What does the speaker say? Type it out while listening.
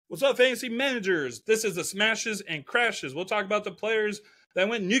What's up, fantasy managers? This is the Smashes and Crashes. We'll talk about the players that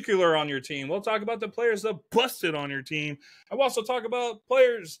went nuclear on your team. We'll talk about the players that busted on your team. And we'll also talk about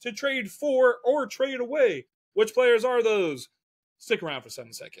players to trade for or trade away. Which players are those? Stick around for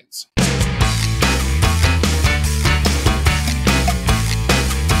 7 seconds. You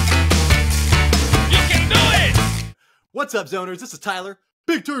can do it! What's up, Zoners? This is Tyler,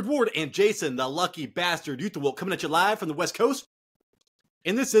 Big Turd Ward, and Jason, the lucky bastard Youth Wolf, coming at you live from the West Coast.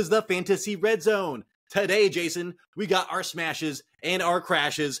 And this is the Fantasy Red Zone. Today, Jason, we got our smashes and our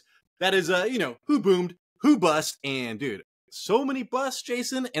crashes. That is, who boomed, who bust, and dude, so many busts,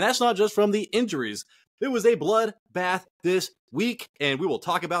 Jason, and that's not just from the injuries. There was a bloodbath this week, and we will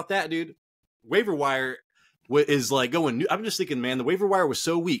talk about that, dude. Waiver wire is like going. I'm just thinking, man, the waiver wire was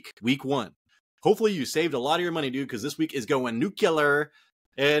so weak, week one. Hopefully, you saved a lot of your money, dude, because this week is going nuclear.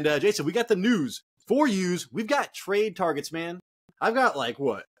 And Jason, we got the news for yous. We've got trade targets, man. I've got like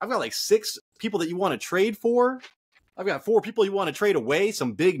 6 people that you want to trade for. I've got 4 people you want to trade away,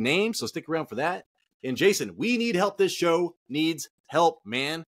 some big names, so stick around for that. And Jason, we need help. This show needs help,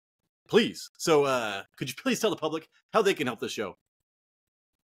 man. Please. So could you please tell the public how they can help this show?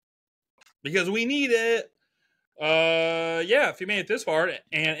 Because we need it. If you made it this far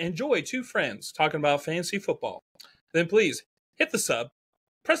and enjoy 2 friends talking about fantasy football, then please hit the sub.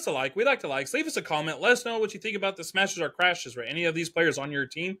 Press the like. We like the likes. Leave us a comment. Let us know what you think about the smashes or crashes for any of these players on your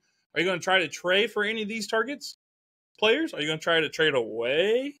team. Are you going to try to trade for any of these players? Are you going to try to trade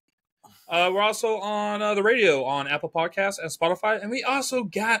away? We're also on the radio on Apple Podcasts and Spotify. And we also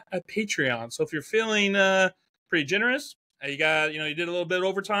got a Patreon. So if you're feeling pretty generous, you got, you did a little bit of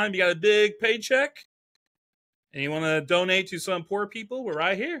overtime, you got a big paycheck, and you want to donate to some poor people, we're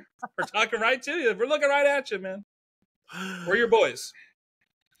right here. We're talking right to you. We're looking right at you, man. We're your boys.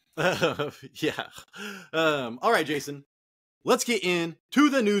 All right, Jason, let's get into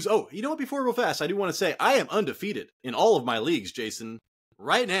the news. Oh, you know what? Before real fast, I do want to say I am undefeated in all of my leagues, Jason.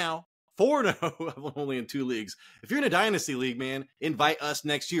 Right now, 4-0. I'm only in 2 leagues. If you're in a dynasty league, man, invite us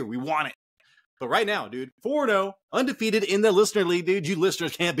next year. We want it. But right now, dude, 4-0, undefeated in the listener league, dude. You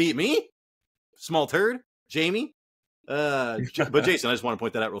listeners can't beat me. Small turd, Jamie. But Jason, I just want to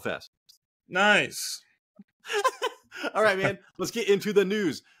point that out real fast. Nice. All right, man. Let's get into the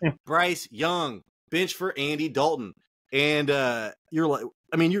news. Bryce Young, bench for Andy Dalton. And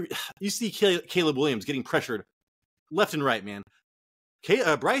you see Caleb Williams getting pressured left and right, man.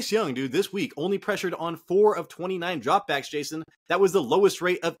 Bryce Young, dude, this week only pressured on 4 of 29 dropbacks, Jason. That was the lowest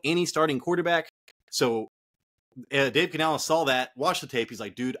rate of any starting quarterback. So Dave Canales saw that, watched the tape. He's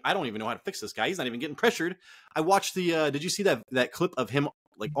like, dude, I don't even know how to fix this guy. He's not even getting pressured. I watched did you see that clip of him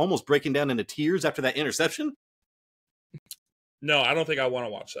like almost breaking down into tears after that interception? No, I don't think I want to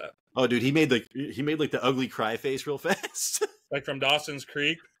watch that. Oh, dude, he made the ugly cry face real fast. Like from Dawson's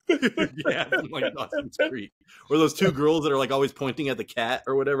Creek? Yeah, from like Dawson's Creek. Or those 2 girls that are like always pointing at the cat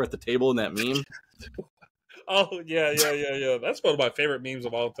or whatever at the table in that meme. Oh, yeah. That's one of my favorite memes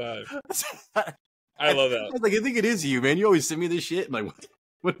of all time. I love that. I think it is you, man. You always send me this shit. I'm like,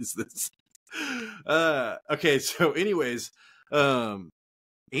 what is this? Okay, so anyways,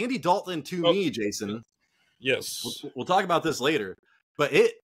 Andy Dalton to me, Jason. Yes. We'll talk about this later, but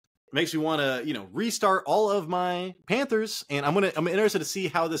it makes me want to, restart all of my Panthers, and I'm interested to see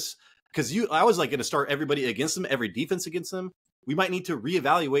how this, because I was like going to start everybody against them, every defense against them. We might need to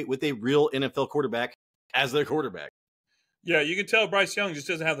reevaluate with a real NFL quarterback as their quarterback. Yeah, you can tell Bryce Young just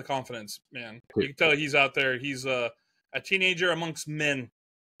doesn't have the confidence, man. You can tell he's out there. He's a teenager amongst men.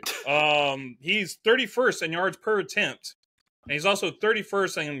 He's 31st in yards per attempt, and he's also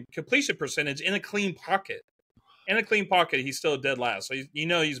 31st in completion percentage in a clean pocket. In a clean pocket, he's still dead last. So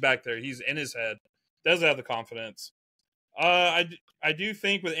he's back there. He's in his head. Doesn't have the confidence. I do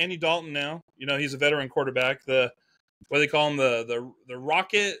think with Andy Dalton now, he's a veteran quarterback. What do they call him? The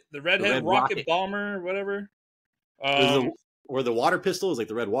rocket, the redhead rocket bomber, whatever. Or the water pistol is like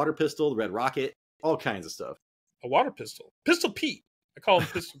the red water pistol, the red rocket, all kinds of stuff. A water pistol. Pistol Pete. I call him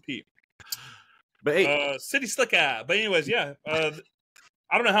Pistol Pete. But hey, City Slick Eye. But anyways, yeah. I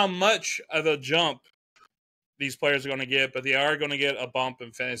don't know how much of a jump these players are going to get, but they are going to get a bump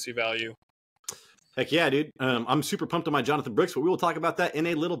in fantasy value. Heck yeah, dude. I'm super pumped on my Jonathan Brooks, but we will talk about that in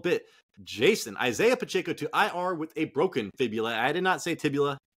a little bit. Jason, Isaiah Pacheco to IR with a broken fibula. I did not say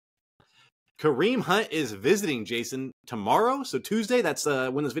tibula. Kareem Hunt is visiting, Jason, tomorrow. So Tuesday, that's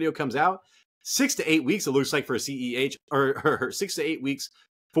when this video comes out. 6 to 8 weeks, it looks like, for a CEH, or 6 to 8 weeks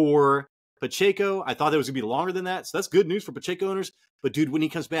for Pacheco. I thought it was going to be longer than that. So that's good news for Pacheco owners. But, dude, when he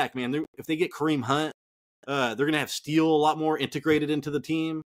comes back, man, if they get Kareem Hunt, they're going to have Steele a lot more integrated into the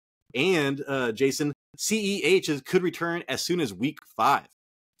team. And, Jason, CEH could return as soon as week 5.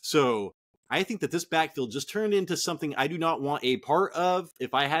 So I think that this backfield just turned into something I do not want a part of.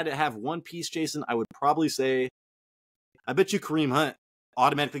 If I had to have one piece, Jason, I would probably say, I bet you Kareem Hunt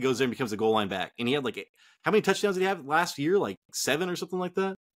automatically goes there and becomes a goal line back. And he had how many touchdowns did he have last year? Like 7 or something like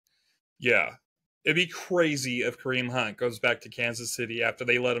that? Yeah. It'd be crazy if Kareem Hunt goes back to Kansas City after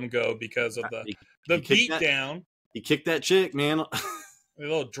they let him go because of the beatdown. He kicked that chick, man. A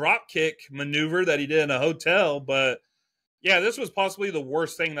little drop kick maneuver that he did in a hotel. But, yeah, this was possibly the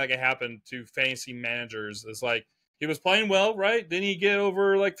worst thing that could happen to fantasy managers. It's like he was playing well, right? Didn't he get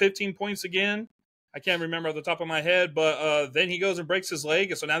over 15 points again? I can't remember off the top of my head. But then he goes and breaks his leg.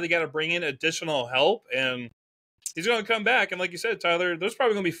 And so now they got to bring in additional help. And he's going to come back. And like you said, Tyler, there's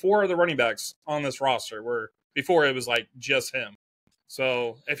probably going to be 4 other running backs on this roster where before it was just him.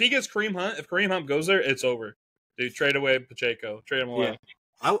 So if he gets Kareem Hunt, if Kareem Hunt goes there, it's over. Dude, trade away Pacheco. Trade him away.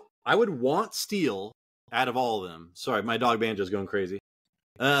 Yeah. I would want Steele out of all of them. Sorry, my dog Banjo's going crazy.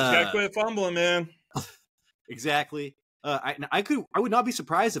 You got to quit fumbling, man. Exactly. I would not be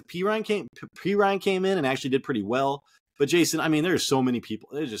surprised if P. Ryan came in and actually did pretty well. But Jason, I mean, there's so many people.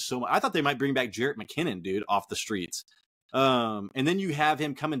 There's just so much. I thought they might bring back Jerick McKinnon, dude, off the streets. And then you have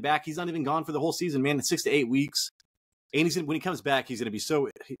him coming back. He's not even gone for the whole season, man. It's 6 to 8 weeks. And when he comes back, he's going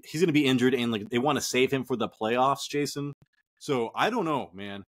to be injured, and they want to save him for the playoffs, Jason. So I don't know,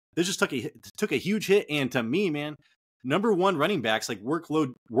 man. This just took a huge hit, and to me, man, number one running backs,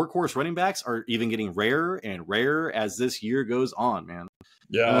 workhorse running backs, are even getting rarer and rarer as this year goes on, man.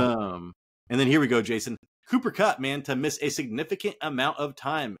 Yeah. And then here we go, Jason. Cooper Kupp, man, to miss a significant amount of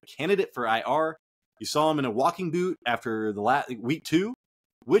time. Candidate for IR. You saw him in a walking boot after the week 2.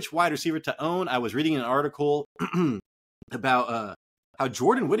 Which wide receiver to own? I was reading an article about how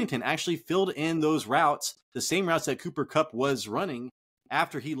Jordan Whittington actually filled in those routes, the same routes that Cooper Kupp was running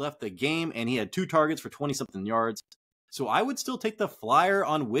after he left the game, and he had 2 targets for 20-something yards. So I would still take the flyer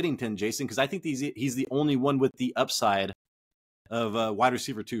on Whittington, Jason, because I think he's the only one with the upside of wide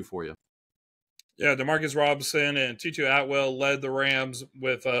receiver 2 for you. Yeah, Demarcus Robinson and Tutu Atwell led the Rams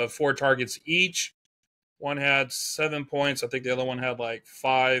with 4 targets each. One had 7 points. I think the other one had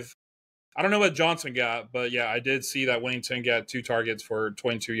 5. I don't know what Johnson got, but yeah, I did see that Whittington got 2 targets for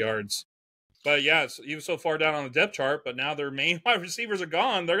 22 yards. But yeah, he was so far down on the depth chart, but now their main wide receivers are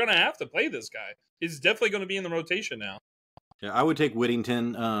gone. They're going to have to play this guy. He's definitely going to be in the rotation now. Yeah, I would take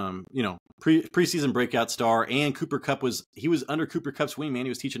Whittington, preseason breakout star, and Cooper Kupp was under Cooper Kupp's wing, man. He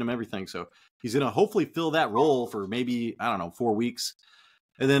was teaching him everything. So he's going to hopefully fill that role for maybe, 4 weeks.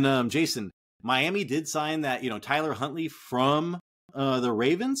 And then, Jason, Miami did sign that, Tyler Huntley from the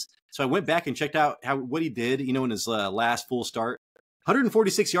Ravens. So I went back and checked out what he did, in his last full start.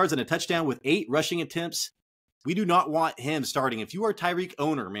 146 yards and a touchdown with 8 rushing attempts. We do not want him starting. If you are a Tyreek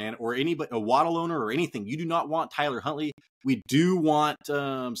owner, man, or a Waddle owner or anything, you do not want Tyler Huntley. We do want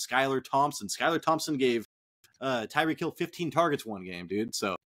Skylar Thompson. Skylar Thompson gave Tyreek Hill 15 targets one game, dude.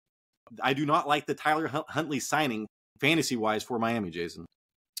 So I do not like the Tyler Huntley signing fantasy-wise for Miami, Jason.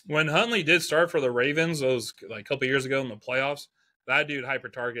 When Huntley did start for the Ravens, those a couple years ago in the playoffs, that dude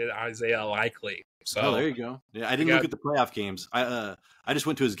hyper-targeted Isaiah Likely. So there you go. Yeah, I didn't look at the playoff games. I just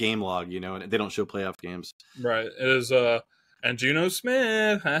went to his game log, and they don't show playoff games. Right. It is and Juno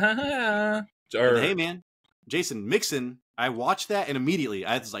Smith. Hey man, Jason Mixon. I watched that and immediately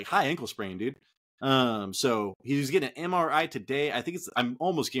I was like, high ankle sprain, dude. So he was getting an MRI today. I'm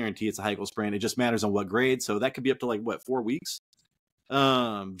almost guaranteed it's a high ankle sprain. It just matters on what grade. So that could be up to 4 weeks.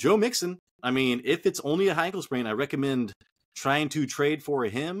 Joe Mixon. I mean, if it's only a high ankle sprain, I recommend trying to trade for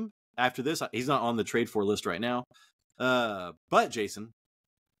him. After this, he's not on the trade for list right now. But Jason,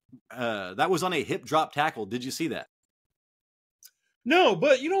 that was on a hip drop tackle. Did you see that? No,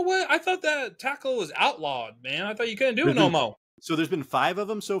 but you know what? I thought that tackle was outlawed, man. I thought you couldn't do it no more. So there's been 5 of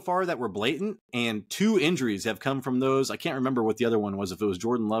them so far that were blatant, and 2 injuries have come from those. I can't remember what the other one was, if it was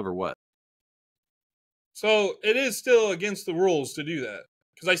Jordan Love or what. So it is still against the rules to do that.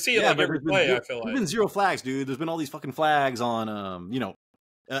 Because I see it every play, I feel like. There's been 0 flags, dude. There's been all these fucking flags on,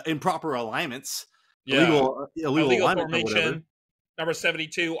 improper alignments. Yeah. Illegal formation. Number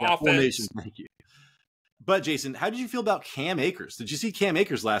 72, offense. Formation, thank you. But, Jason, how did you feel about Cam Akers? Did you see Cam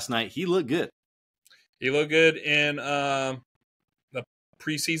Akers last night? He looked good. He looked good in the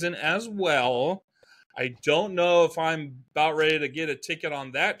preseason as well. I don't know if I'm about ready to get a ticket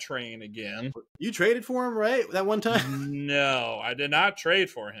on that train again. You traded for him, right? That one time? No, I did not trade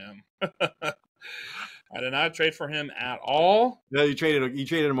for him. I did not trade for him at all. No, you traded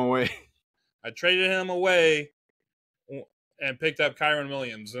him away. I traded him away and picked up Kyron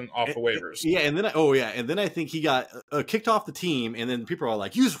Williams off the waivers. Yeah, and then I think he got kicked off the team, and then people are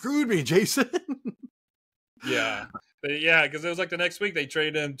like, "You screwed me, Jason." Yeah, Yeah, because it was like the next week they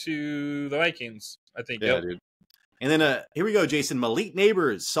traded him to the Vikings, I think. Yeah, Yep. dude. And then here we go, Jason. Malik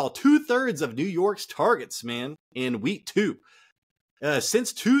Neighbors saw 2/3 of New York's targets, man, in week 2.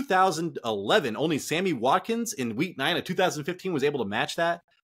 Since 2011, only Sammy Watkins in week 9 of 2015 was able to match that.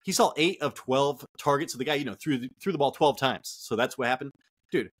 He saw 8 of 12 targets. So the guy, threw the ball 12 times. So that's what happened.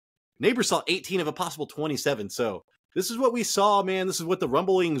 Dude, Neighbors saw 18 of a possible 27. So this is what we saw, man. This is what the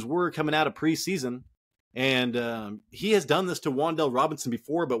rumblings were coming out of preseason. And he has done this to Wan'Dale Robinson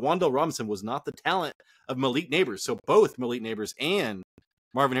before, but Wan'Dale Robinson was not the talent of Malik Neighbors. So both Malik Neighbors and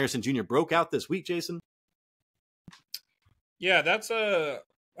Marvin Harrison Jr. broke out this week, Jason. Yeah, that's why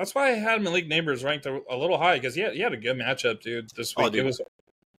I had Malik Neighbors ranked a little high, because he had a good matchup, dude, this week. Dude.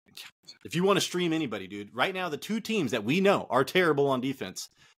 If you want to stream anybody, dude, right now the two teams that we know are terrible on defense,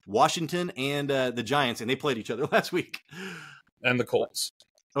 Washington and the Giants, and they played each other last week. And the Colts.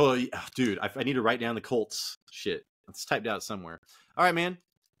 Oh, yeah, dude, I need to write down the Colts shit. It's typed out somewhere. All right, man.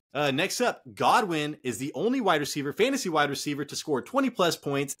 Next up, Godwin is the only fantasy wide receiver to score 20-plus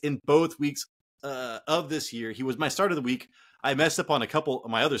points in both weeks of this year. He was my start of the week. I messed up on a couple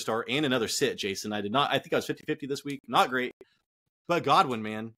of my other start and another sit, Jason. I think I was 50-50 this week. Not great. But Godwin,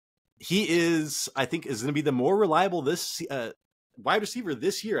 man, he is going to be the more reliable wide receiver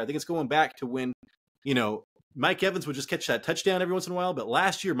this year. I think it's going back to when, Mike Evans would just catch that touchdown every once in a while. But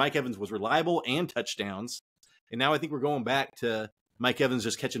last year, Mike Evans was reliable and touchdowns. And now I think we're going back to Mike Evans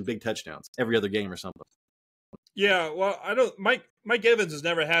just catching big touchdowns every other game or something. Yeah, well, Mike Evans has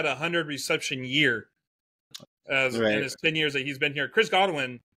never had a 100 reception year in his 10 years that he's been here. Chris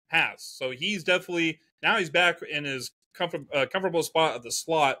Godwin has. So he's definitely, now he's back in his comfortable spot of the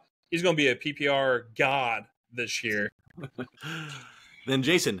slot. He's going to be a PPR god this year. Then,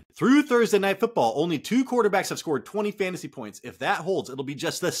 Jason, through Thursday Night Football, only 2 quarterbacks have scored 20 fantasy points. If that holds, it'll be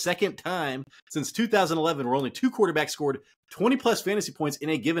just the second time since 2011 where only 2 quarterbacks scored 20-plus fantasy points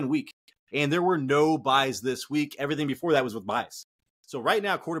in a given week. And there were no buys this week. Everything before that was with buys. So right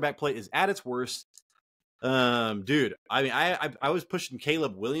now, quarterback play is at its worst. Dude, I mean, I was pushing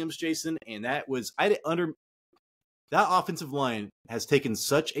Caleb Williams, Jason, and that offensive line has taken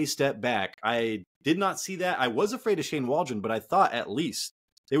such a step back. I did not see that. I was afraid of Shane Waldron, but I thought at least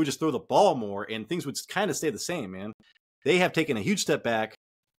they would just throw the ball more and things would kind of stay the same, man. They have taken a huge step back.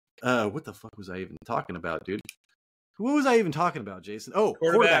 What the fuck was I even talking about, dude? What was I even talking about, Jason? Oh,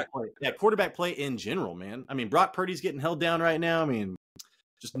 quarterback play. Yeah, quarterback play in general, man. I mean, Brock Purdy's getting held down right now. I mean,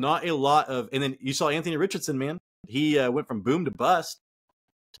 just not a lot of. And then you saw Anthony Richardson, man. He went from boom to bust.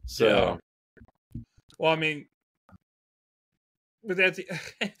 So, yeah. Well, I mean, with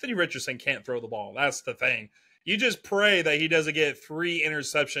Anthony Richardson can't throw the ball. That's the thing. You just pray that he doesn't get 3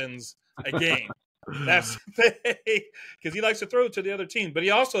 interceptions a game. That's the thing, because he likes to throw to the other team. But he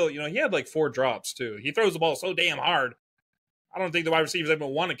also, he had like 4 drops too. He throws the ball so damn hard. I don't think the wide receivers even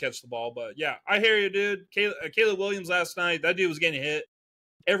want to catch the ball. But yeah, I hear you, dude. Caleb Williams last night, that dude was getting hit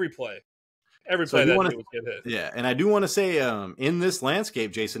every play. Every play that dude was getting hit. Yeah, and I do want to say, in this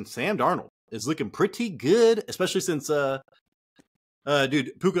landscape, Jason, Sam Darnold is looking pretty good, especially since Puka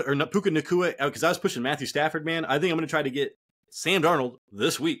Nacua, because I was pushing Matthew Stafford, man. I think I'm going to try to get Sam Darnold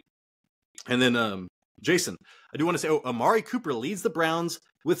this week. And then, Jason, I do want to say, Amari Cooper leads the Browns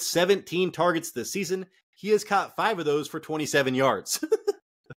with 17 targets this season. He has caught 5 of those for 27 yards.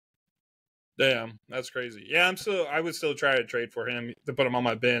 Damn, that's crazy. Yeah, I would still try to trade for him to put him on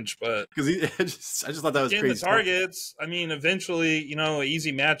my bench, but because I just thought that was crazy. The targets, I mean, eventually, an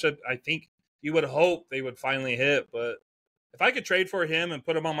easy matchup. I think you would hope they would finally hit, but if I could trade for him and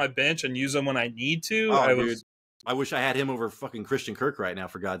put him on my bench and use him when I need to, I wish I had him over fucking Christian Kirk right now,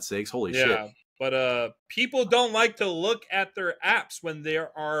 for God's sakes. Holy shit. Yeah, but people don't like to look at their apps when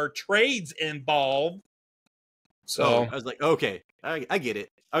there are trades involved. So I was like, okay, I get it.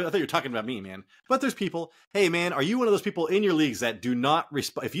 I thought you were talking about me, man. But there's people, hey, man, are you one of those people in your leagues that do not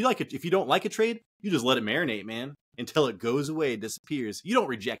respond? If you don't like a trade, you just let it marinate, man, until it goes away, disappears. You don't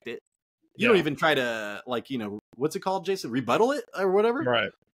reject it. You don't even try to, what's it called, Jason? Rebuttal it or whatever?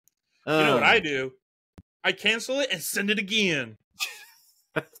 Right. You know what I do? I cancel it and send it again.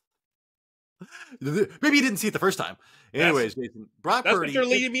 Maybe you didn't see it the first time. Anyways, Jason, Brock Purdy. That's what you're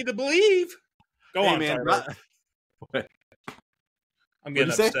leading me to believe. Go on, man. I'm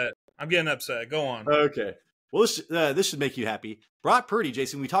getting upset. I'm getting upset. Go on. Okay. Well, this should make you happy. Brock Purdy,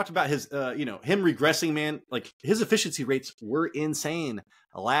 Jason, we talked about his, him regressing, man. Like, his efficiency rates were insane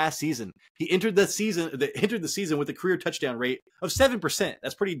last season. He entered the season with a career touchdown rate of 7%.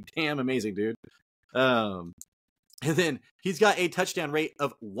 That's pretty damn amazing, dude. And then he's got a touchdown rate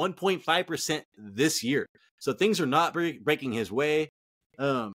of 1.5% this year. So things are not breaking his way.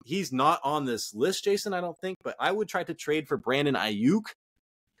 He's not on this list, Jason, I don't think, but I would try to trade for Brandon Ayuk.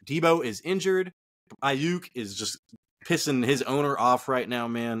 Debo is injured. Ayuk is just pissing his owner off right now,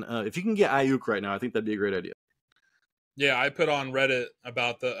 man. If you can get Ayuk right now, I think that'd be a great idea. Yeah, I put on Reddit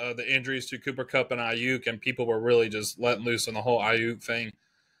about the injuries to Cooper Kupp and Ayuk, and people were really just letting loose on the whole Ayuk thing.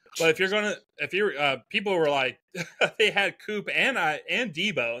 But people were like, they had Coop and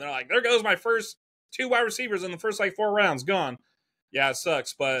Debo, and they're like, there goes my first 2 wide receivers in the first 4 rounds, gone. Yeah, it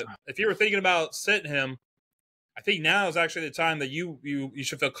sucks. But if you were thinking about sitting him, I think now is actually the time that you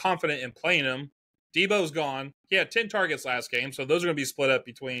should feel confident in playing him. Debo's gone. He had 10 targets last game, so those are going to be split up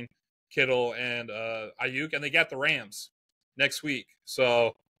between Kittle and Ayuk, and they got the Rams next week.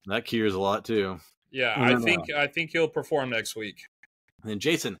 So that cures a lot too. Yeah, I think he'll perform next week. And then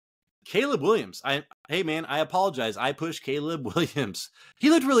Jason, Caleb Williams. Hey man, I apologize. I pushed Caleb Williams. He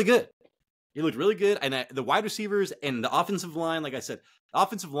looked really good. And the wide receivers and the offensive line, like I said, the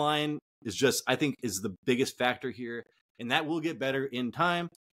offensive line is just, I think, is the biggest factor here, and that will get better in time.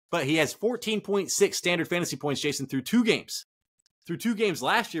 But he has 14.6 standard fantasy points, Jason, through 2 games. Through 2 games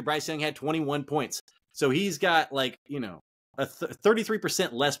last year, Bryce Young had 21 points. So he's got 33%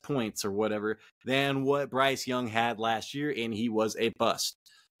 less points or whatever than what Bryce Young had last year, and he was a bust.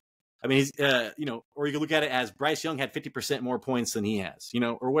 I mean, he's, or you can look at it as Bryce Young had 50% more points than he has,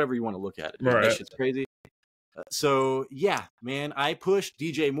 or whatever you want to look at it. Right. That shit's crazy. So, yeah, man, I pushed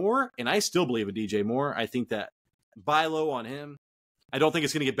DJ Moore, and I still believe in DJ Moore. I think that buy low on him. I don't think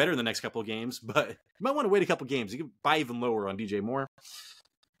it's going to get better in the next couple of games, but you might want to wait a couple of games. You can buy even lower on DJ Moore.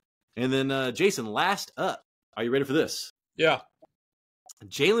 And then, Jason, last up. Are you ready for this? Yeah.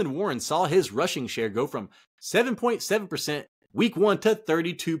 Jaylen Warren saw his rushing share go from 7.7% week 1 to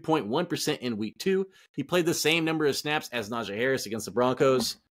 32.1% in week 2. He played the same number of snaps as Najee Harris against the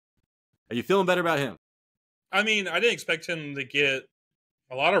Broncos. Are you feeling better about him? I mean, I didn't expect him to get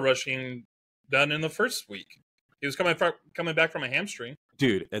a lot of rushing done in the first week. He was coming back from a hamstring.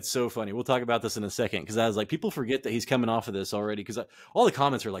 Dude, that's so funny. We'll talk about this in a second because I was like, people forget that he's coming off of this already because all the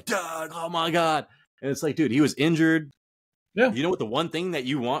comments are like, Doug, oh my God. And it's like, dude, he was injured. Yeah. You know what the one thing that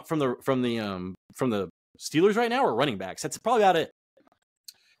you want from the Steelers right now are running backs. That's probably about it.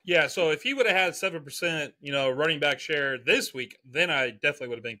 Yeah, so if he would have had 7%, running back share this week, then I definitely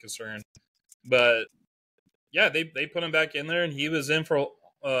would have been concerned. But yeah, they put him back in there, and he was in for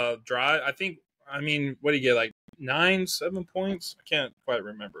drive. What did he get? 9-7 points? I can't quite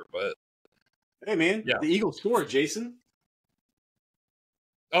remember, but hey, man, yeah. The Eagles scored, Jason.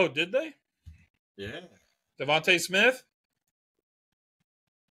 Oh, did they? Yeah. Devontae Smith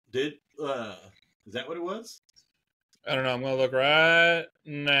did. Is that what it was? I don't know. I'm gonna look right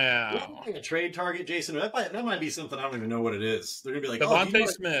now. A trade target, Jason. That might be something I don't even know what it is. They're gonna be like Devontae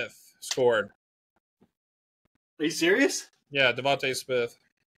Smith scored. Are you serious? Yeah, Devontae Smith.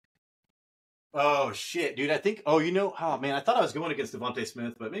 Oh shit, dude! I think. Oh man, I thought I was going against Devontae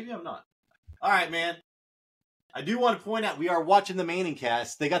Smith, but maybe I'm not. All right, man. I do want to point out we are watching the Manning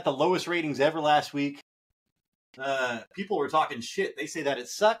cast. They got the lowest ratings ever last week. People were talking shit. They say that it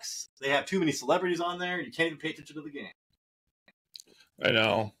sucks. They have too many celebrities on there. You can't even pay attention to the game. I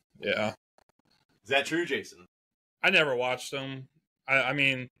know. Yeah. Is that true, Jason? I never watched them. I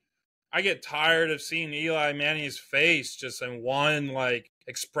mean, I get tired of seeing Eli Manning's face just in one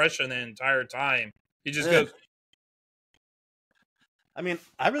expression the entire time. He just goes. I mean,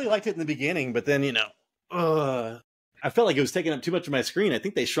 I really liked it in the beginning, but then I felt like it was taking up too much of my screen. I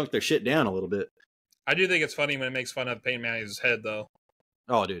think they shrunk their shit down a little bit. I do think it's funny when it makes fun of Peyton Manning's head, though.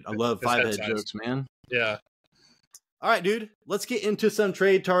 Oh, dude, I love 5-head jokes, man. Yeah. All right, dude, let's get into some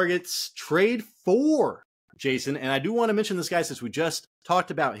trade targets. Trade 4, Jason, and I do want to mention this guy since we just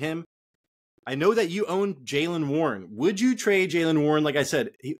talked about him. I know that you own Jaylen Warren. Would you trade Jaylen Warren? Like I said,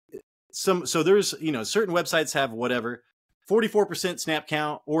 so there's certain websites have whatever 44% snap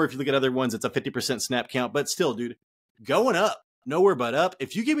count, or if you look at other ones, it's a 50% snap count. But still, dude, going up, nowhere but up.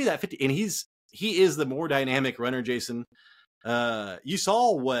 If you give me that 50, and he is the more dynamic runner, Jason. You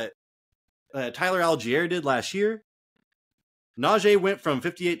saw what Tyler Algier did last year. Najee went from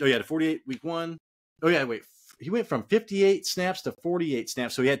 58 to 48 week 1. Oh, yeah, wait. He went from 58 snaps to 48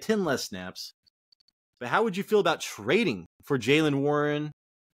 snaps, so he had 10 less snaps. But how would you feel about trading for Jaylen Warren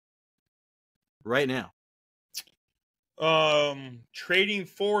right now? Trading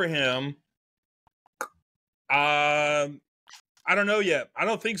for him, I don't know yet. I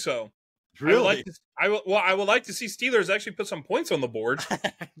don't think so. Really? I would like to see Steelers actually put some points on the board.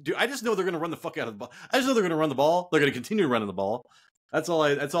 Dude, I just know they're going to run the fuck out of the ball. I just know they're going to run the ball. They're going to continue running the ball. That's all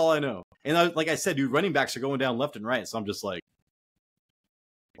I know. And like I said, dude, running backs are going down left and right. So I'm just like,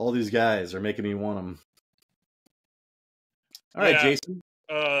 all these guys are making me want them. All right, Jason.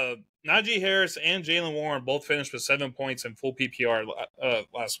 Najee Harris and Jalen Warren both finished with 7 points in full PPR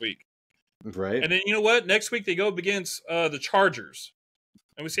last week. Right. And then you know what? Next week they go up against the Chargers,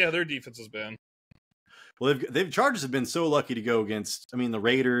 and we see how their defense has been. Well, they've Chargers have been so lucky to go against, the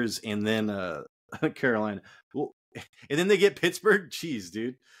Raiders and then Carolina. Well, and then they get Pittsburgh. Jeez,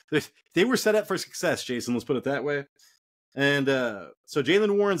 dude. They were set up for success, Jason. Let's put it that way. And so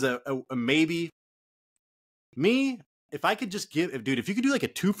Jalen Warren's a maybe. Me, if I could just if you could do like a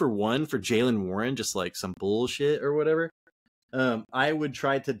 2-for-1 for Jalen Warren, just like some bullshit or whatever, I would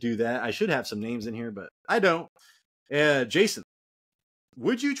try to do that. I should have some names in here, but I don't. Jason,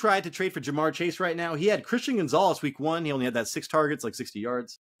 would you try to trade for Jamar Chase right now? He had Christian Gonzalez week 1. He only had that 6 targets, like 60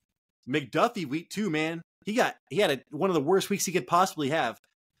 yards. McDuffie week 2, man. He had one of the worst weeks he could possibly have.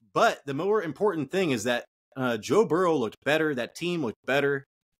 But the more important thing is that Joe Burrow looked better. That team looked better.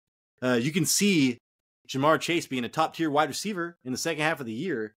 You can see Jamar Chase being a top-tier wide receiver in the second half of the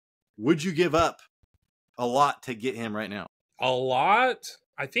year. Would you give up a lot to get him right now? A lot?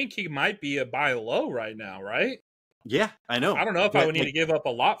 I think he might be a buy low right now, right? Yeah, I know. I don't know if I would need to give up a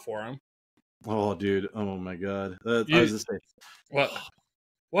lot for him. Oh, dude. Oh, my God. I was just saying. What?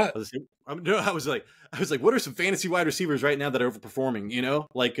 What? I was like, what are some fantasy wide receivers right now that are overperforming?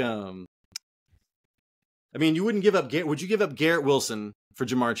 Like, you wouldn't give up. Would you give up Garrett Wilson for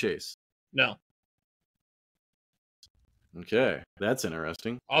Jamar Chase? No. Okay, that's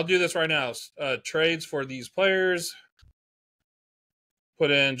interesting. I'll do this right now. Trades for these players.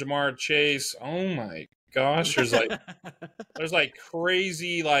 Put in Jamar Chase. Oh my gosh, there's like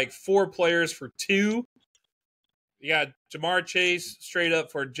crazy 4 players for 2. You got Jamar Chase straight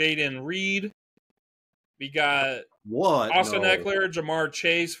up for Jaden Reed. We got Austin Eckler, Jamar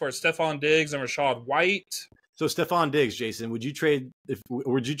Chase for Stephon Diggs and Rachaad White. So Stephon Diggs, Jason, would you trade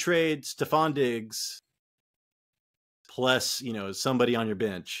Stephon Diggs plus somebody on your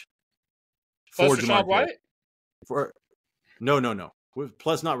bench plus Rachaad White? No.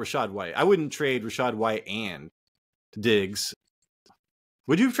 Plus not Rachaad White. I wouldn't trade Rachaad White and Diggs.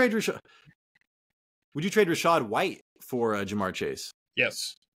 Would you trade Rachaad White for Jamar Chase?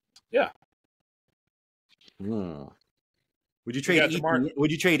 Yes. Yeah. Would you trade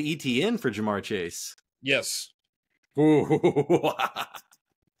ETN for Jamar Chase? Yes. Ooh.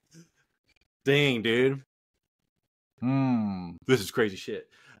 Dang, dude. This is crazy shit.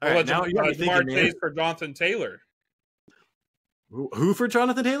 All right, now you got me thinking, Jamar Chase for Jonathan Taylor. Who for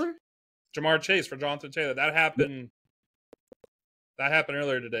Jonathan Taylor? Jamar Chase for Jonathan Taylor. That happened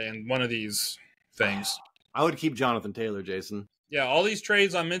earlier today in one of these things. I would keep Jonathan Taylor, Jason. Yeah, all these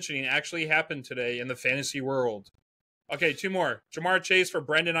trades I'm mentioning actually happened today in the fantasy world. Okay, 2 more. Jamar Chase for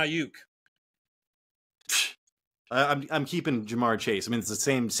Brandon Ayuk. I'm keeping Jamar Chase. It's the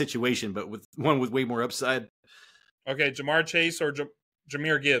same situation, but with way more upside. Okay, Jamar Chase or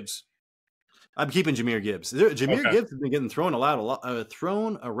Jahmyr Gibbs. I'm keeping Jahmyr Gibbs. Jahmyr Gibbs has been getting thrown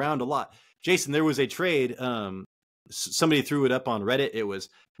around a lot. Jason, there was a trade. Somebody threw it up on Reddit. It was,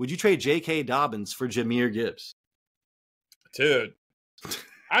 would you trade J.K. Dobbins for Jahmyr Gibbs? Dude,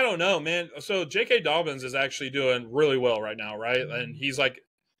 I don't know, man. So J.K. Dobbins is actually doing really well right now, right? And he's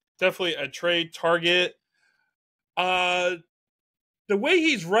definitely a trade target. The way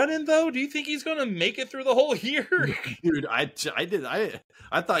he's running, though, do you think he's going to make it through the whole year? Dude, I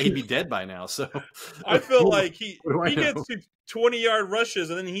thought he'd be dead by now. So I feel like he gets to 20-yard rushes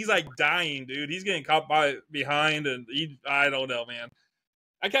and then he's dying, dude. He's getting caught behind, and I don't know, man.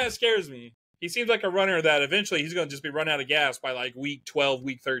 That kind of scares me. He seems like a runner that eventually he's going to just be run out of gas by week 12,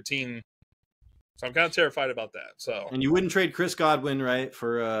 week 13. So I'm kind of terrified about that. So, and you wouldn't trade Chris Godwin, right?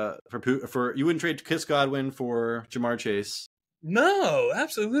 For you wouldn't trade Chris Godwin for Jamar Chase. No,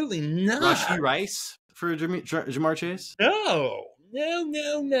 absolutely not. Rashee Rice for Jamar Chase? No.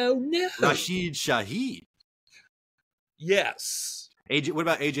 Rashid Shaheed. Yes. What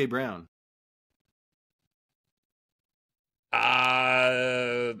about AJ Brown?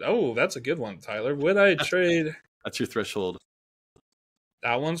 That's a good one, Tyler. Would I trade? That's your threshold.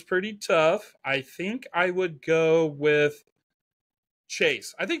 That one's pretty tough. I think I would go with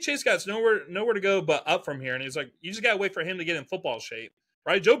Chase. I think Chase got nowhere to go but up from here. And it's you just got to wait for him to get in football shape,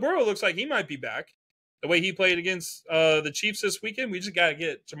 right? Joe Burrow looks like he might be back. The way he played against the Chiefs this weekend, we just got to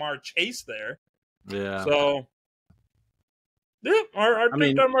get Jamar Chase there. Yeah. So, yeah, I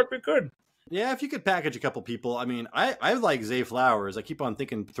think that might be good. Yeah, if you could package a couple people. I like Zay Flowers. I keep on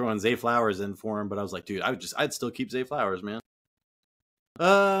throwing Zay Flowers in for him, but I was like, dude, I'd still keep Zay Flowers, man.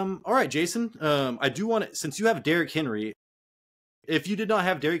 All right, Jason. I do want to, since you have Derrick Henry, if you did not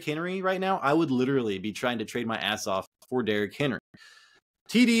have Derrick Henry right now, I would literally be trying to trade my ass off for Derrick Henry.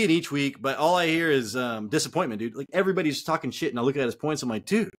 TD in each week, but all I hear is disappointment, dude. Like everybody's talking shit, and I look at his points. I'm like,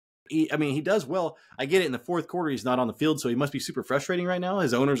 dude, he does well. I get it. In the fourth quarter, he's not on the field, so he must be super frustrating right now.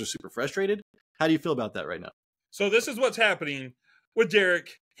 His owners are super frustrated. How do you feel about that right now? So this is what's happening with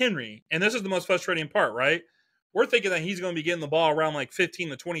Derrick Henry, and this is the most frustrating part, right? We're thinking that he's going to be getting the ball around like 15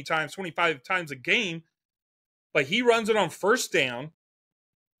 to 20 times, 25 times a game, but he runs it on first down,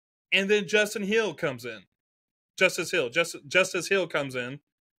 and then Justice Hill comes in,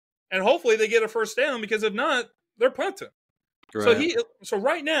 and hopefully they get a first down, because if not, they're punting. Right. So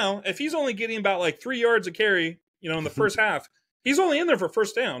right now, if he's only getting about like 3 yards a carry, in the first half, he's only in there for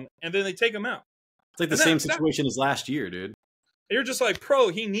first down, and then they take him out. It's like the same situation as last year, dude. You're just like,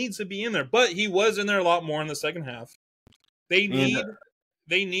 he needs to be in there, but he was in there a lot more in the second half. They need.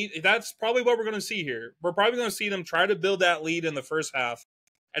 That's probably what we're going to see here. We're probably going to see them try to build that lead in the first half,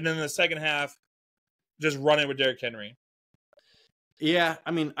 and then in the second half, just run it with Derrick Henry. Yeah,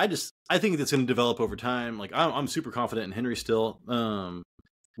 I mean, I think it's going to develop over time. Like, I'm super confident in Henry still.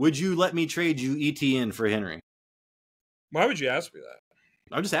 Would you let me trade you ETN for Henry? Why would you ask me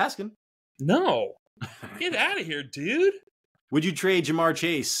that? I'm just asking. No. Get out of here, dude. Would you trade Jamar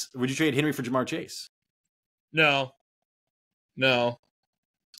Chase? Would you trade Henry for Jamar Chase? No. Okay.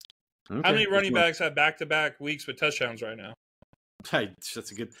 How many running backs have back-to-back weeks with touchdowns right now? That's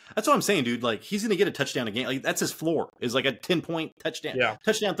what I'm saying, dude. Like, he's going to get a touchdown a game. Like, that's his floor. Is like a 10-point touchdown. Yeah.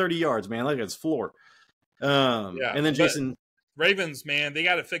 Touchdown 30 yards, man. Like, it's floor. And then Jason. Ravens, man, they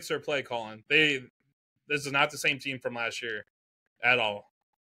got to fix their play calling. This is not the same team from last year at all.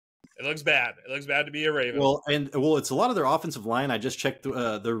 It looks bad. It looks bad to be a Raven. Well, it's a lot of their offensive line. I just checked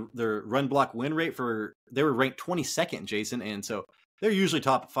their run block win rate they were ranked 22nd, Jason, and so they're usually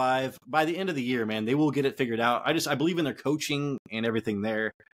top 5. By the end of the year, man, they will get it figured out. I believe in their coaching and everything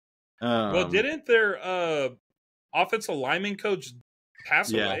there. Well, didn't their offensive lineman coach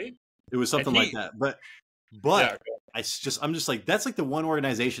pass away? It was something like that. But yeah, I'm just like, that's like the one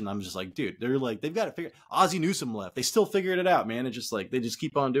organization I'm just like, dude, they've got to figure. Ozzie Newsome left. They still figured it out, man. It's just like they just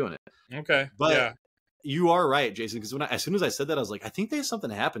keep on doing it. Okay. But you are right, Jason, because as soon as I said that, I was like, I think there's something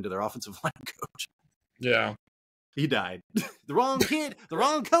happened to their offensive line coach. Yeah. He died. The wrong kid, the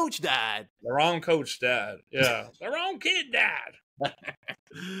wrong coach died. The wrong coach died. Yeah. The wrong kid died.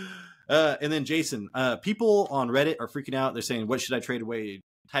 And then Jason, people on Reddit are freaking out. They're saying, what should I trade away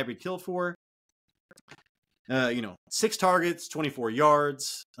Tyreek Hill for? 6 targets, 24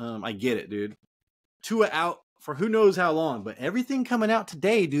 yards. I get it, dude. Tua out for who knows how long, but everything coming out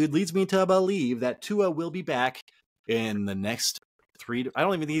today, dude, leads me to believe that Tua will be back in the next 3. I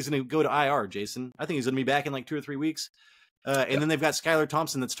don't even think he's going to go to IR, Jason. I think he's going to be back in like 2 or 3 weeks. And then they've got Skylar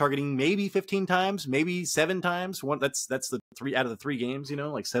Thompson that's targeting maybe 15 times, maybe 7 times. That's the 3 out of the 3 games.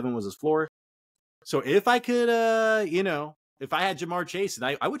 Like 7 was his floor. So if I could, if I had Jamar Chase,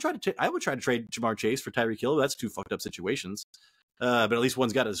 and I would try to trade Jamar Chase for Tyreek Hill. That's 2 fucked up situations. But at least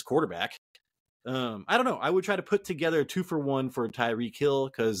one's got his quarterback. I don't know. I would try to put together a 2-for-1 for Tyreek Hill,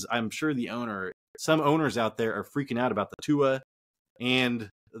 because I'm sure some owners out there are freaking out about the Tua and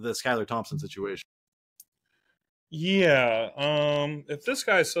the Skylar Thompson situation. Yeah. If this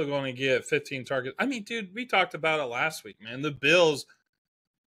guy's still going to get 15 targets, I mean, dude, we talked about it last week, man. The Bills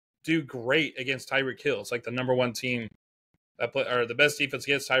do great against Tyreek Hill. It's like the number 1 team that play, or the best defense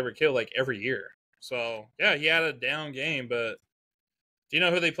against Tyreek Hill like every year. So yeah, he had a down game, but do you know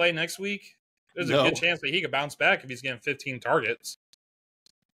who they play next week? There's a good chance that he could bounce back if he's getting 15 targets.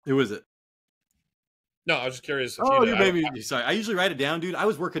 Who is it? No, I was just curious. You made me. Sorry, I usually write it down, dude. I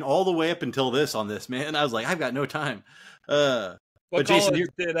was working all the way up until this, man. I was like, I've got no time. What college Jason,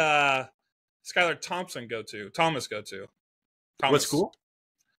 did Skylar Thompson go to? Thomas go to? What school?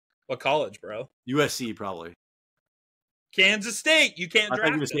 What college, bro? USC, probably. Kansas State. You can't draft him. I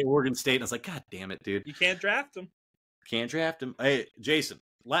thought you were saying Oregon State, and I was like, God damn it, dude. You can't draft him. Can't draft him. Hey, Jason,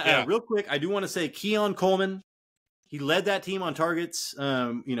 real quick, I do want to say Keon Coleman, he led that team on targets,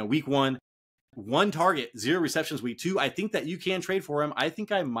 week 1. 1 target, 0 receptions week 2. I think that you can trade for him. I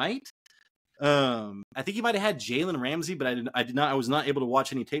think I might. I think he might have had Jalen Ramsey, but I was not able to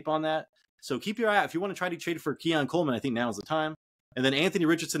watch any tape on that. So keep your eye out. If you want to try to trade for Keon Coleman, I think now is the time. And then Anthony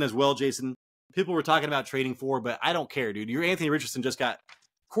Richardson as well, Jason. People were talking about trading for, but I don't care, dude. Your Anthony Richardson just got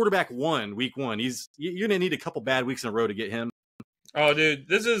quarterback 1 week 1. You're gonna need a couple bad weeks in a row to get him. Oh, dude,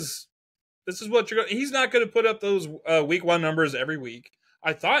 this is what you're going. He's not going to put up those week 1 numbers every week.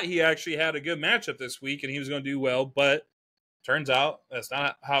 I thought he actually had a good matchup this week and he was going to do well, but turns out that's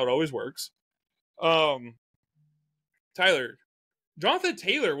not how it always works. Tyler, Jonathan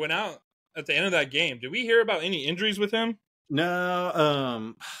Taylor went out at the end of that game. Did we hear about any injuries with him?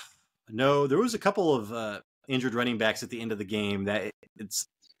 No. No, there was a couple of injured running backs at the end of the game. That it's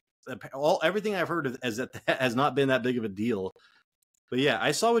everything I've heard is that has not been that big of a deal. But yeah,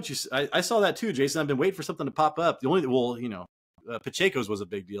 I saw I saw that too, Jason. I've been waiting for something to pop up. Pacheco's was a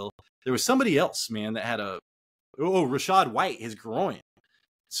big deal. There was somebody else, man, that had Rachaad White, his groin.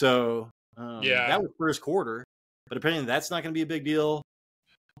 So that was first quarter, but apparently that's not going to be a big deal.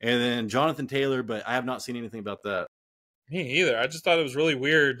 And then Jonathan Taylor, but I have not seen anything about that. Me either. I just thought it was really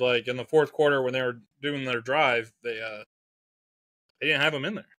weird. Like in the fourth quarter when they were doing their drive, they didn't have him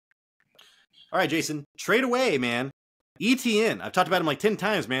in there. All right, Jason, trade away, man. ETN. I've talked about him like 10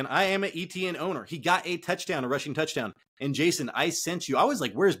 times, man. I am an ETN owner. He got a rushing touchdown. And Jason, I sent you. I was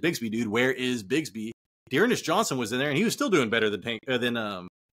like, "Where's Bigsby, dude? Where is Bigsby?" Dearness Johnson was in there, and he was still doing better than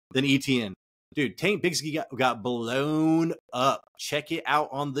ETN. Dude, Tank Bigsby got blown up. Check it out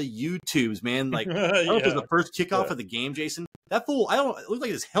on the YouTubes, man. Like, I don't know if it was the first kickoff of the game, Jason. That fool, it looked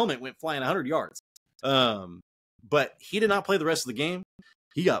like his helmet went flying 100 yards. But he did not play the rest of the game.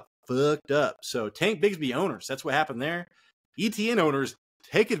 He got fucked up. So Tank Bigsby owners, that's what happened there. ETN owners,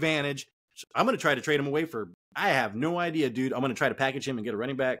 take advantage. I'm going to try to trade him away I have no idea, dude. I'm going to try to package him and get a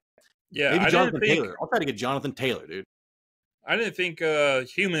running back. Yeah, maybe Jonathan Taylor. I'll try to get Jonathan Taylor, dude. I didn't think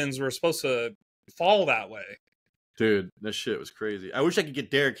humans were supposed to fall that way. Dude, that shit was crazy. I wish I could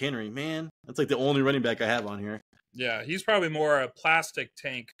get Derrick Henry, man. That's like the only running back I have on here. Yeah, he's probably more a plastic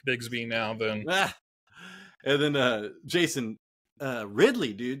Tank Bigsby now than. And then Jason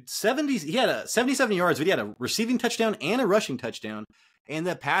Ridley, dude, he had 77 yards, but he had a receiving touchdown and a rushing touchdown, and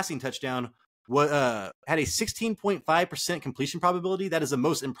the passing touchdown had a 16.5% completion probability. That is the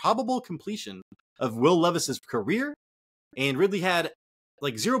most improbable completion of Will Levis's career. And Ridley had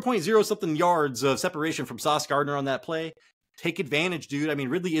like 0.0 something yards of separation from Sauce Gardner on that play. Take advantage, dude. I mean,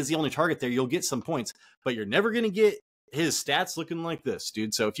 Ridley is the only target there. You'll get some points, but you're never going to get his stats looking like this,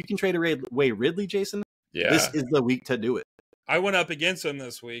 dude. So if you can trade away Ridley, Jason, this is the week to do it. I went up against him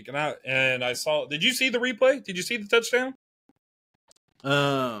this week, and I saw. Did you see the replay? Did you see the touchdown?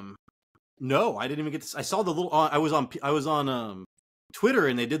 No, I didn't even get. I saw the little. I was on Twitter,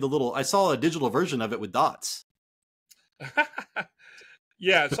 and they did the little. I saw a digital version of it with dots.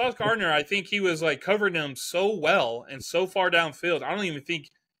 Yeah, Sauce Gardner, I think he was like covering him so well and so far downfield. I don't even think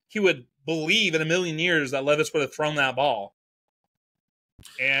he would believe in a million years that Levis would have thrown that ball.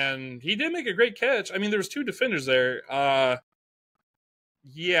 And he did make a great catch. I mean, there was two defenders there.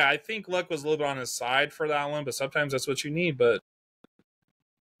 Yeah, I think luck was a little bit on his side for that one, but sometimes that's what you need. But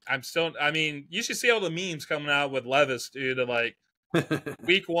you should see all the memes coming out with Levis, dude, of like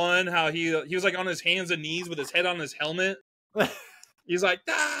week one, how he was like on his hands and knees with his head on his helmet. He's like,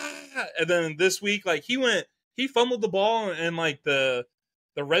 ah! And then this week, like he fumbled the ball in like the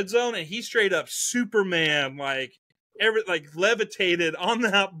red zone, and he straight up Superman, like levitated on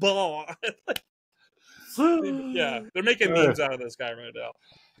that ball. Yeah, they're making memes out of this guy right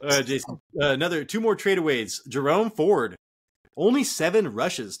now. Jason, two more tradeaways. Jerome Ford, only 7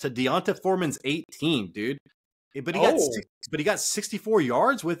 rushes to Deonta Foreman's 18, dude. But he got 64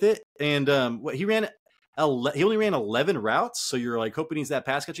 yards with it, and he only ran 11 routes. So you're like hoping he's that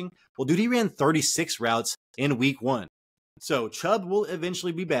pass catching. Well, dude, he ran 36 routes in week 1. So Chubb will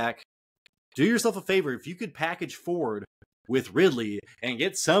eventually be back. Do yourself a favor if you could package Ford with Ridley and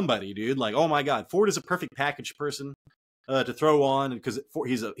get somebody, dude. Like, oh my God, Ford is a perfect package person to throw on because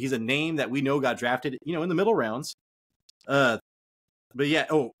he's a name that we know got drafted, in the middle rounds. But yeah,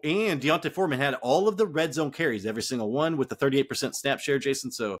 and Deonta Foreman had all of the red zone carries, every single one, with the 38% snap share,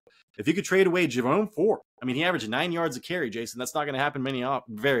 Jason. So if you could trade away Jerome Ford, I mean, he averaged 9 yards a carry, Jason. That's not going to happen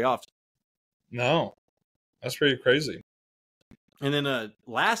very often. No, that's pretty crazy. And then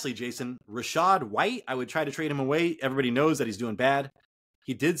lastly, Jason, Rachaad White, I would try to trade him away. Everybody knows that he's doing bad.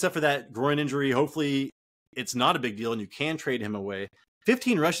 He did suffer that groin injury. Hopefully it's not a big deal and you can trade him away.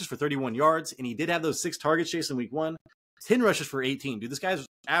 15 rushes for 31 yards, and he did have those 6 targets, Jason, week 1. 10 rushes for 18. Dude, this guy's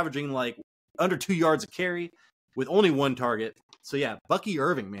averaging like under 2 yards a carry with only 1 target. So yeah, Bucky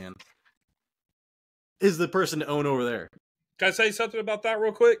Irving, man, is the person to own over there. Can I say something about that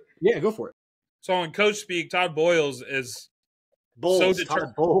real quick? Yeah, go for it. So on coach speak, Todd Boyles is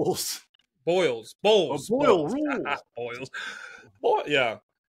Todd Bowles. Boyles. Boyles. Boyles. Yeah.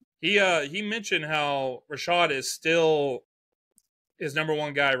 He mentioned how Rachaad is still his number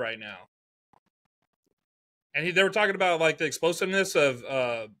 1 guy right now. And they were talking about like the explosiveness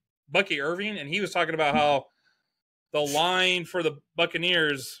of Bucky Irving, and he was talking about how the line for the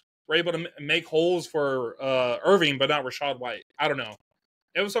Buccaneers were able to make holes for Irving, but not Rachaad White. I don't know.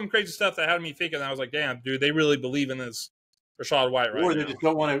 It was some crazy stuff that had me thinking. I was like, damn, dude, they really believe in this Rachaad White right now. Or they just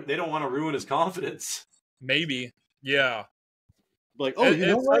don't want to ruin his confidence. Maybe. Yeah. Like, oh, you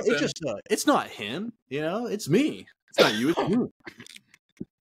know It's what? It's something. just it's not him. You know, it's me. It's not you. It's me.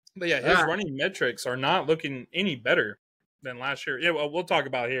 But yeah, his running metrics are not looking any better than last year. Yeah, well, we'll talk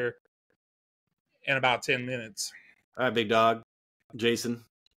about here in about 10 minutes. All right, big dog, Jason,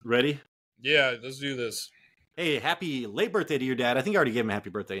 ready? Yeah, let's do this. Hey, happy late birthday to your dad. I think I already gave him a happy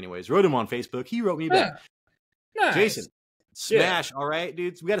birthday anyways. Wrote him on Facebook. He wrote me back. Nice. Jason, smash. Yeah. All right,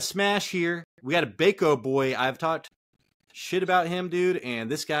 dudes. We got a smash here. We got a Bako boy. I've talked shit about him, dude, and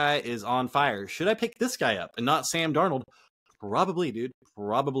this guy is on fire. Should I pick this guy up and not Sam Darnold? Probably, dude.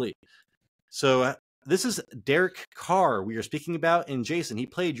 Probably. So this is Derek Carr we are speaking about. And Jason, he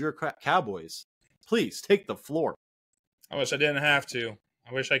played your Cowboys. Please take the floor. I wish I didn't have to.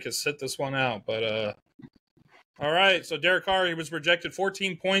 I wish I could sit this one out, but all right. So Derek Carr, he was projected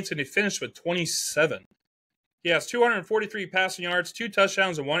 14 points and he finished with 27. He has 243 passing yards, 2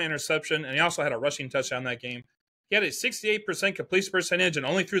 touchdowns, and 1 interception, and he also had a rushing touchdown that game. He had a 68% completion percentage and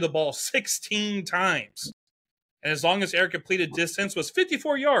only threw the ball 16 times. And his longest air completed distance was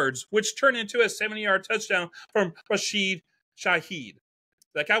 54 yards, which turned into a 70-yard touchdown from Rashid Shaheed.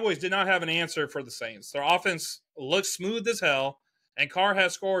 The Cowboys did not have an answer for the Saints. Their offense looked smooth as hell, and Carr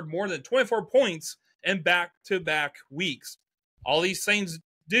has scored more than 24 points in back-to-back weeks. All these Saints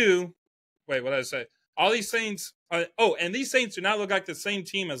do... Wait, what did I say? All these Saints... and these Saints do not look like the same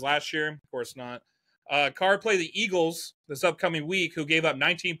team as last year. Of course not. Carr played the Eagles this upcoming week, who gave up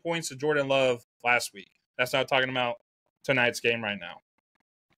 19 points to Jordan Love last week. That's not talking about tonight's game right now.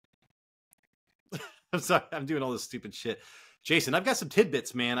 I'm sorry, I'm doing all this stupid shit. Jason, I've got some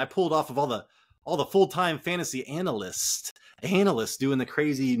tidbits, man. I pulled off of all the full-time fantasy analysts doing the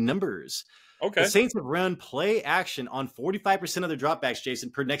crazy numbers. Okay. The Saints have run play action on 45% of their dropbacks, Jason,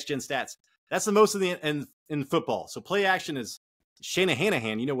 per next gen stats. That's the most in football. So play action is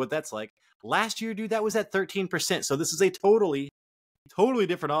Shanahan. You know what that's like. Last year, dude, that was at 13%. So this is a totally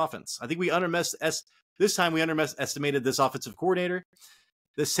different offense. I think this time we underestimated this offensive coordinator.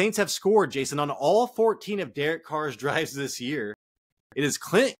 The Saints have scored, Jason, on all 14 of Derek Carr's drives this year. It is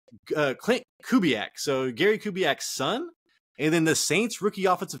Clint Kubiak, so Gary Kubiak's son, and then the Saints rookie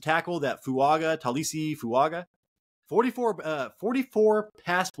offensive tackle, that Talisi Fuaga. 44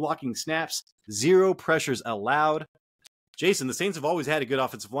 pass blocking snaps, 0 pressures allowed. Jason, the Saints have always had a good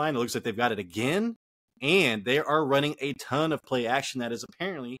offensive line. It looks like they've got it again, and they are running a ton of play action that is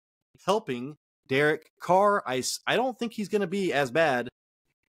apparently helping Derek Carr. I don't think he's going to be as bad.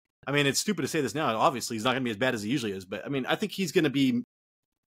 I mean, it's stupid to say this now. Obviously, he's not going to be as bad as he usually is. But, I mean, I think he's going to be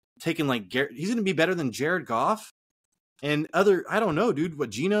taking, he's going to be better than Jared Goff and I don't know, dude,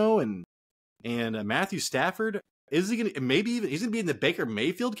 what Geno and Matthew Stafford. Is he going to, maybe even, he's going to be in the Baker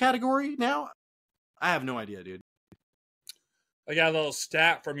Mayfield category now? I have no idea, dude. I got a little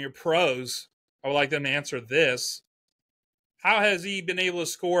stat from your pros. I would like them to answer this. How has he been able to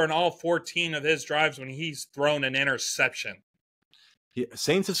score in all 14 of his drives when he's thrown an interception? Yeah,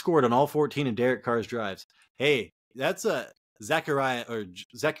 Saints have scored on all 14 of Derek Carr's drives. Hey, that's Zachariah or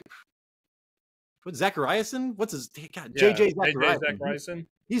Zachariason? What's his God, yeah, JJ Zachariason?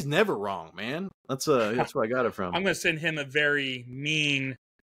 He's never wrong, man. That's where I got it from. I'm going to send him a very mean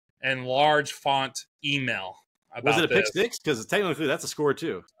and large font email. Was it a pick six? Because technically that's a score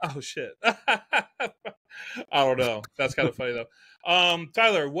too. Oh shit! I don't know. That's kind of funny though.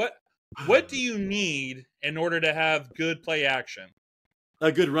 Tyler, what do you need in order to have good play action? A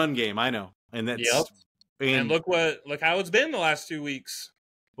good run game, I know, and that's and look how it's been the last 2 weeks.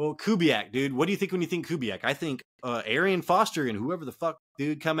 Well, Kubiak, dude, what do you think when you think Kubiak? I think Arian Foster and whoever the fuck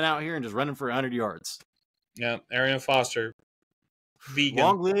dude coming out here and just running for 100 yards. Yeah, Arian Foster, vegan.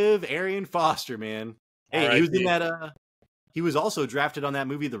 Long live Arian Foster, man. Hey, he was in that. He was also drafted on that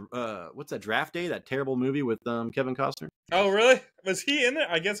movie. What's that, Draft Day? That terrible movie with Kevin Costner. Oh, really? Was he in there?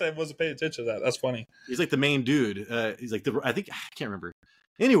 I guess I wasn't paying attention to that. That's funny. He's like the main dude. He's like I can't remember.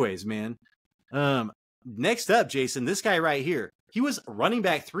 Anyways, man. Next up, Jason, this guy right here. He was running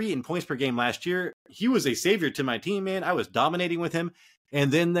back 3 in points per game last year. He was a savior to my team, man. I was dominating with him.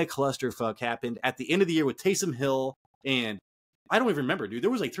 And then the clusterfuck happened at the end of the year with Taysom Hill. And I don't even remember, dude. There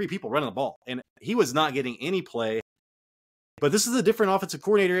was like 3 people running the ball. And he was not getting any play. But this is a different offensive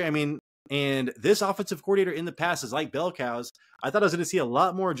coordinator. I mean, and this offensive coordinator in the past is like bell cows. I thought I was going to see a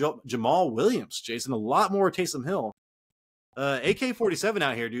lot more Jamal Williams, Jason. A lot more Taysom Hill. AK-47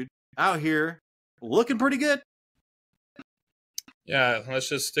 out here, dude. Out here looking pretty good. Yeah, let's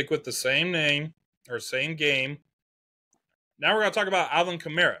just stick with the same name or same game. Now we're going to talk about Alvin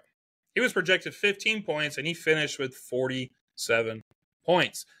Kamara. He was projected 15 points, and he finished with 47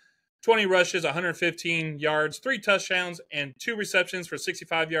 points. 20 rushes, 115 yards, 3 touchdowns, and 2 receptions for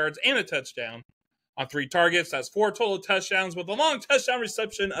 65 yards and a touchdown. on 3 targets. That's 4 total touchdowns with a long touchdown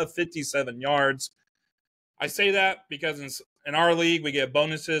reception of 57 yards. I say that because in our league, we get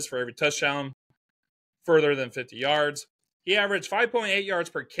bonuses for every touchdown further than 50 yards. He averaged 5.8 yards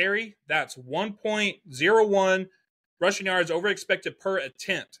per carry. That's 1.01 rushing yards over expected per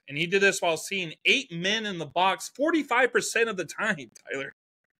attempt. And he did this while seeing 8 men in the box 45% of the time, Tyler.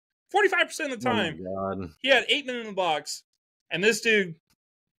 45% of the time. Oh my God. He had 8 men in the box. And this dude,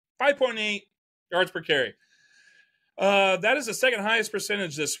 5.8 yards per carry. That is the second highest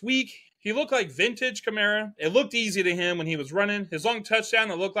percentage this week. He looked like vintage Kamara. It looked easy to him when he was running. His long touchdown,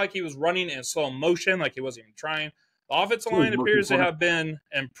 it looked like he was running in slow motion, like he wasn't even trying. The offensive line appears to have been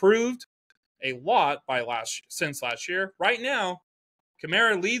improved a lot since last year. Right now,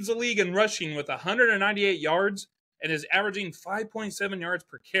 Kamara leads the league in rushing with 198 yards and is averaging 5.7 yards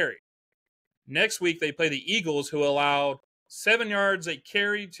per carry. Next week, they play the Eagles, who allowed 7 yards a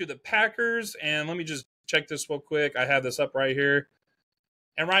carry to the Packers. And let me just check this real quick. I have this up right here.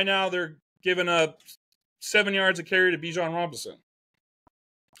 And right now, they're giving up 7 yards a carry to Bijan Robinson.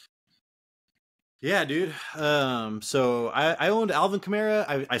 Yeah, dude. So I owned Alvin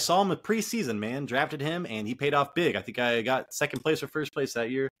Kamara. I saw him in preseason, man. Drafted him, and he paid off big. I think I got second place or first place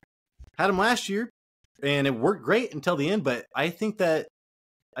that year. Had him last year, and it worked great until the end. But I think that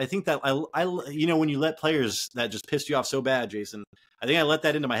I when you let players that just pissed you off so bad, Jason, I think I let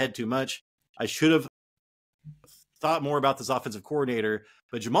that into my head too much. I should have thought more about this offensive coordinator.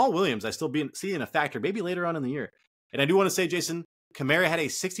 But Jamal Williams, I still seeing a factor, maybe later on in the year. And I do want to say, Jason, Kamara had a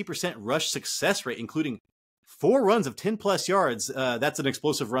 60% rush success rate, including 4 runs of 10-plus yards. That's an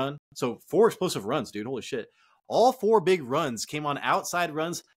explosive run. So 4 explosive runs, dude. Holy shit. All 4 big runs came on outside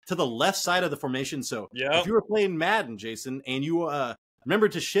runs to the left side of the formation. So if you were playing Madden, Jason, and you remember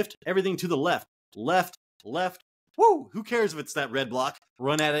to shift everything to the left, woo, who cares if it's that red block?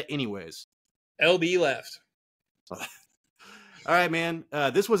 Run at it anyways. LB left. All right, man.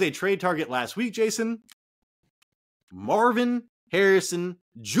 This was a trade target last week, Jason. Marvin Harrison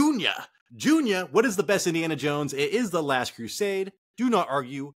Jr. What is the best Indiana Jones? It is The Last Crusade. Do not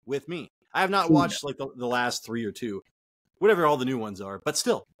argue with me. I have not watched like the last 3 or 2, whatever all the new ones are, but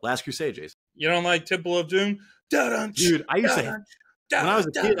still, Last Crusade, Jason. You don't like Temple of Doom? Dude, I used to, when I was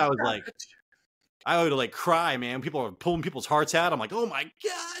a kid, I was like, I would like cry, man. People are pulling people's hearts out. I'm like, oh my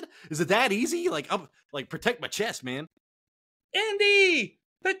God, is it that easy? Like, I'm like, protect my chest, man. Indy,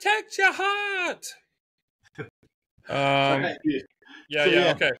 protect your heart. Okay.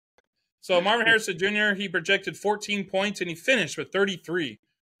 So Marvin Harrison Jr., he projected 14 points and he finished with 33.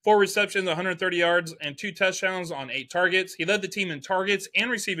 4 receptions, 130 yards, and 2 touchdowns on 8 targets. He led the team in targets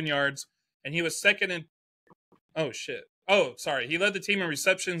and receiving yards, and he was second in. He led the team in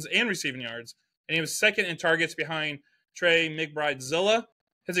receptions and receiving yards, and he was second in targets behind Trey McBride-Zilla.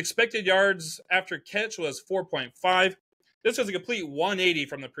 His expected yards after catch was 4.5. This was a complete 180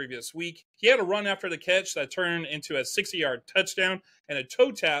 from the previous week. He had a run after the catch that turned into a 60-yard touchdown and a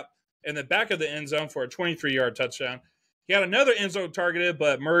toe tap in the back of the end zone for a 23-yard touchdown. He had another end zone targeted,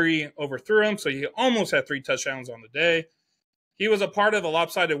 but Murray overthrew him, so he almost had 3 touchdowns on the day. He was a part of a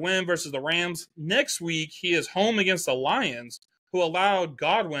lopsided win versus the Rams. Next week, he is home against the Lions, who allowed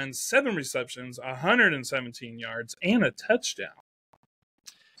Godwin 7 receptions, 117 yards, and a touchdown.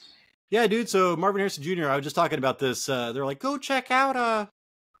 Yeah, dude. So Marvin Harrison Jr., I was just talking about this. They're like, go check out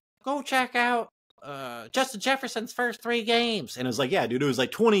Justin Jefferson's first 3 games. And it was like, yeah, dude, it was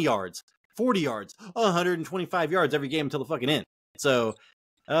like 20 yards, 40 yards, 125 yards every game until the fucking end. So,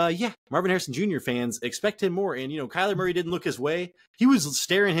 Marvin Harrison Jr. fans expect him more. And, Kyler Murray didn't look his way. He was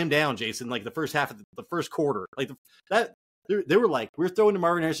staring him down, Jason, like the first half of the first quarter. Like they were like, we're throwing to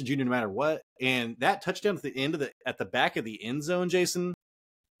Marvin Harrison Jr. no matter what. And that touchdown at the end at the back of the end zone, Jason,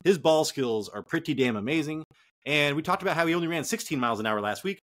 his ball skills are pretty damn amazing. And we talked about how he only ran 16 miles an hour last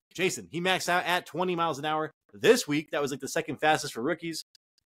week. Jason, he maxed out at 20 miles an hour this week. That was like the second fastest for rookies.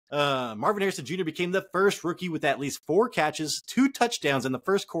 Marvin Harrison Jr. became the first rookie with at least 4 catches, 2 touchdowns in the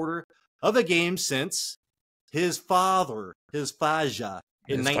first quarter of a game since his father, Faja,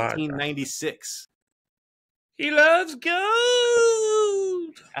 in 1996. He loves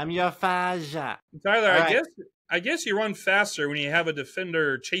gold. I'm your Faja. Tyler, right. I guess you run faster when you have a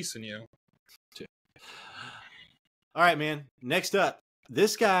defender chasing you. All right, man. Next up,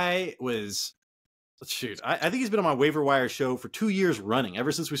 this guy was, I think he's been on my waiver wire show for 2 years running,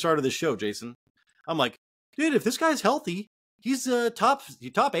 ever since we started this show, Jason. I'm like, dude, if this guy's healthy, he's top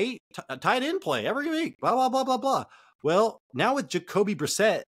 8 tight end play every week, blah, blah, blah, blah, blah. Well, now with Jacoby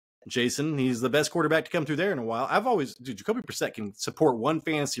Brissett, Jason, he's the best quarterback to come through there in a while. Jacoby Brissett can support 1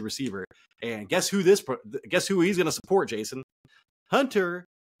 fantasy receiver. And guess who he's going to support, Jason? Hunter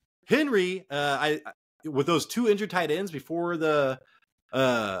Henry, with those 2 injured tight ends before the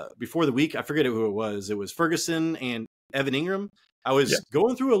week, I forget who it was. It was Ferguson and Evan Ingram. I was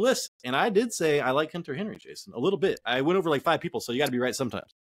going through a list, and I did say I like Hunter Henry, Jason, a little bit. I went over like 5 people, so you got to be right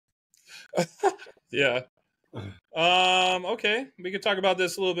sometimes. Yeah. Okay, we could talk about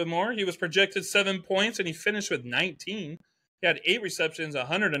this a little bit more. He was projected 7 points, and he finished with 19. He had 8 receptions,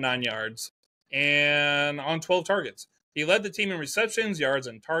 109 yards, and on 12 targets. He led the team in receptions, yards,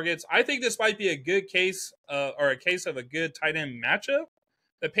 and targets. I think this might be a good case, or a case of a good tight end matchup.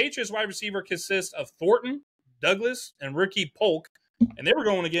 The Patriots wide receiver consists of Thornton, Douglas, and rookie Polk, and they were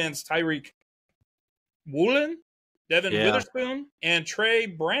going against Tyreek Woolen, Devin Witherspoon, and Trey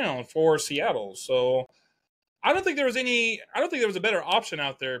Brown for Seattle. So I don't think there was a better option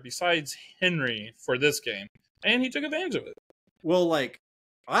out there besides Henry for this game, and he took advantage of it. Well, like,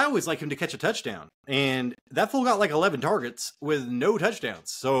 I always like him to catch a touchdown, and that fool got like 11 targets with no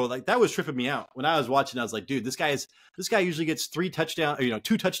touchdowns. So like that was tripping me out when I was watching. I was like, dude, this guy usually gets 2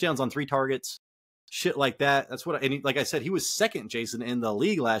 touchdowns on 3 targets, shit like that. That's what. Like I said, he was second, Jason, in the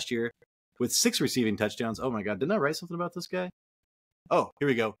league last year with 6 receiving touchdowns. Oh my God, didn't I write something about this guy? Oh, here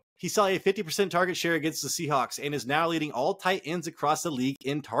we go. He saw a 50% target share against the Seahawks and is now leading all tight ends across the league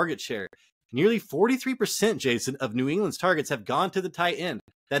in target share. Nearly 43%, Jason, of New England's targets have gone to the tight end.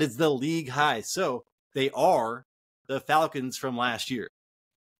 That is the league high. So they are the Falcons from last year.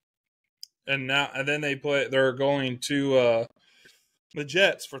 And then they're going to the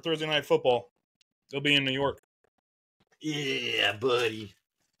Jets for Thursday Night Football. They'll be in New York. Yeah, buddy.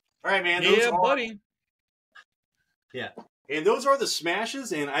 All right, man. Buddy. Yeah. And those are the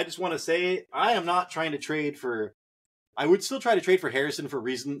smashes, and I just want to say I am not trying to trade for – I would still try to trade for Harrison for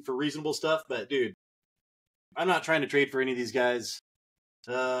reasonable stuff, but, dude, I'm not trying to trade for any of these guys.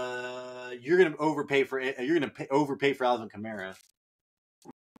 You're going to overpay for Alvin Kamara.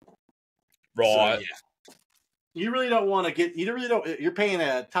 Right. So, yeah. You really don't want to get – you're paying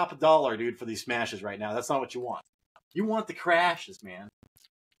a top dollar, dude, for these smashes right now. That's not what you want. You want the crashes, man.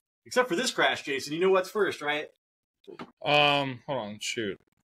 Except for this crash, Jason. You know what's first, right? Hold on, shoot.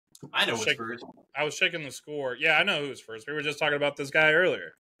 I know what's first. I was checking the score. Yeah, I know who was first. We were just talking about this guy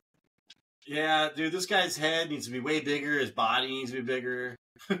earlier. Yeah, dude, this guy's head needs to be way bigger. His body needs to be bigger.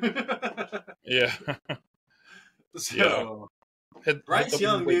 Yeah. So, Bryce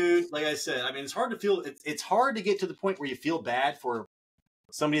Young, dude, like I said, I mean, it's hard to feel. It's hard to get to the point where you feel bad for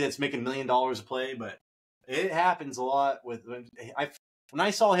somebody that's making $1 million a play, but it happens a lot. When I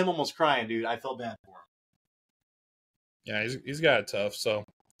saw him almost crying, dude, I felt bad for him. Yeah, he's got it tough. So,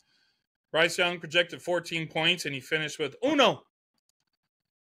 Bryce Young projected 14 points, and he finished with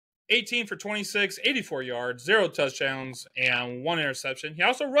 18 for 26, 84 yards, 0 touchdowns, and 1 interception. He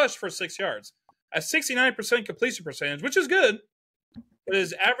also rushed for 6 yards, a 69% completion percentage, which is good. But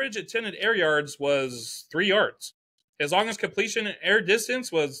his average attempted air yards was 3 yards. His longest completion and air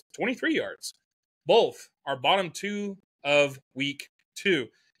distance was 23 yards. Both are bottom 2 of week 2.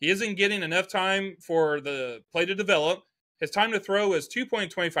 He isn't getting enough time for the play to develop. His time to throw is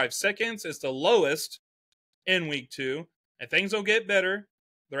 2.25 seconds. It's the lowest in week 2. And things will get better.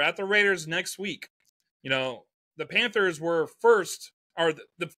 They're at the Raiders next week. You know, the Panthers were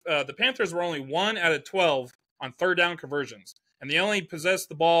the Panthers were only 1 out of 12 on third down conversions. And they only possessed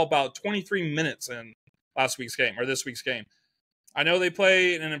the ball about 23 minutes in this week's game. I know they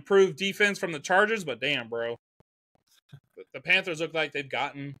play an improved defense from the Chargers, but damn, bro. The Panthers look like they've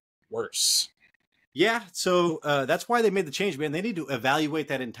gotten worse. Yeah, so that's why they made the change, man. They need to evaluate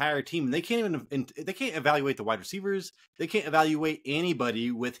that entire team. And they can't evaluate the wide receivers. They can't evaluate anybody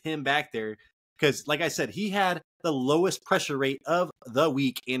with him back there because, like I said, he had the lowest pressure rate of the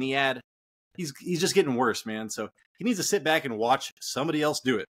week, and he's just getting worse, man. So he needs to sit back and watch somebody else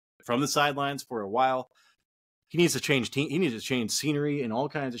do it from the sidelines for a while. He needs to change team. He needs to change scenery and all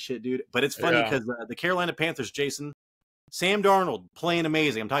kinds of shit, dude. But it's funny because the Carolina Panthers, Jason, Sam Darnold playing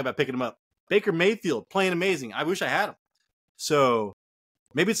amazing. I'm talking about picking him up. Baker Mayfield playing amazing. I wish I had him. So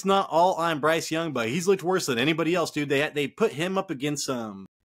maybe it's not all on Bryce Young, but he's looked worse than anybody else, dude. They put him up against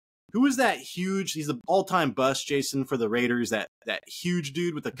who is that huge? He's the all-time bust, Jason, for the Raiders. That huge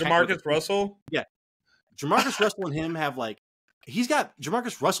dude with the Jamarcus Russell. Yeah, Jamarcus Russell and him have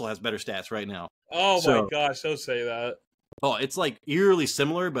Jamarcus Russell has better stats right now. Oh my gosh, don't say that. Oh, it's like eerily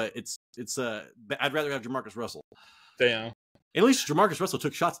similar, but it's I'd rather have Jamarcus Russell. Damn. At least Jamarcus Russell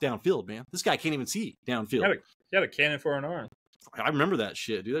took shots downfield, man. This guy can't even see downfield. He had a cannon for an arm. I remember that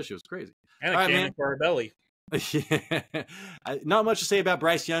shit, dude. That shit was crazy. And a cannon for a belly. Yeah. Not much to say about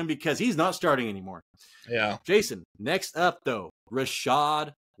Bryce Young because he's not starting anymore. Yeah. Jason, next up, though,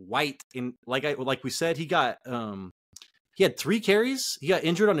 Rachaad White. And like we said, he got He had 3 carries. He got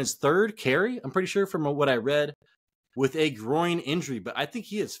injured on his 3rd carry, I'm pretty sure from what I read, with a groin injury. But I think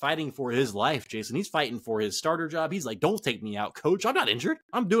he is fighting for his life, Jason. He's fighting for his starter job. He's like, don't take me out, coach. I'm not injured.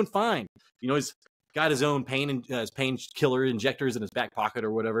 I'm doing fine. You know, he's got his own painkiller injectors in his back pocket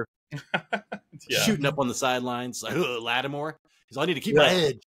or whatever. Shooting up on the sidelines. Like, Lattimore. He's all, I need to keep my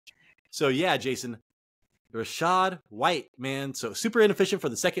edge. So, yeah, Jason. Rachaad White, man. So super inefficient for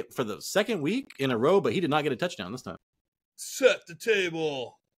the second week in a row, but he did not get a touchdown this time. Set the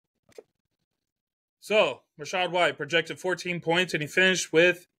table. So, Rachaad White projected 14 points, and he finished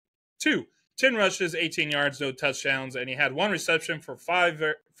with 10 rushes, 18 yards, no touchdowns, and he had 1 reception for 5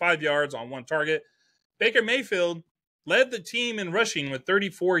 yards on 1 target. Baker Mayfield led the team in rushing with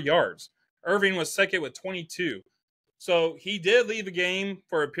 34 yards. Irving was second with 22. So, he did leave the game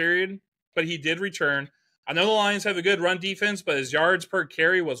for a period, but he did return. I know the Lions have a good run defense, but his yards per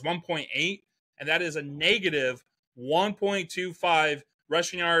carry was 1.8, and that is a negative 1.25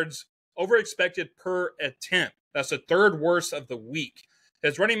 rushing yards over expected per attempt. That's the 3rd worst of the week.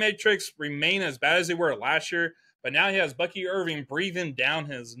 His running metrics remain as bad as they were last year, but now he has Bucky Irving breathing down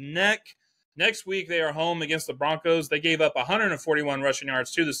his neck. Next week, they are home against the Broncos. They gave up 141 rushing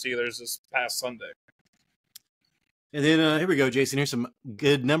yards to the Steelers this past Sunday. And then here we go, Jason. Here's some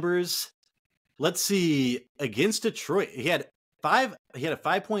good numbers. Let's see. Against Detroit, he had a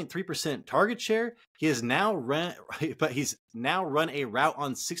 5.3% target share. He's now run a route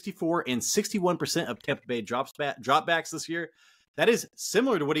on 64 and 61% of Tampa Bay dropbacks this year. That is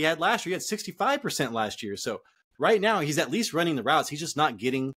similar to what he had last year. He had 65% last year. So right now he's at least running the routes. He's just not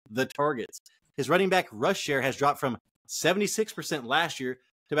getting the targets. His running back rush share has dropped from 76% last year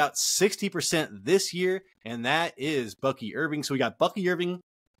to about 60% this year, and that is Bucky Irving. So we got Bucky Irving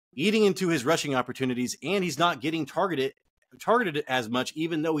eating into his rushing opportunities, and he's not getting targeted as much,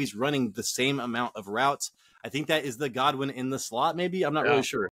 even though he's running the same amount of routes. I think that is the Godwin in the slot, maybe. I'm not really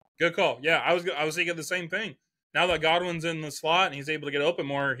sure. Good call. Yeah, I was thinking the same thing. Now that Godwin's in the slot and he's able to get open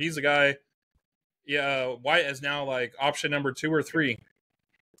more, he's the guy. Yeah, White is now like option number 2 or 3.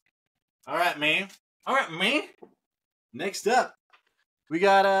 All right, man. Next up, we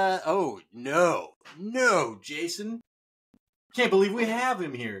got no, Jason. Can't believe we have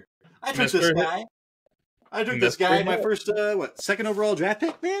him here. I took this guy in my first, 2nd overall draft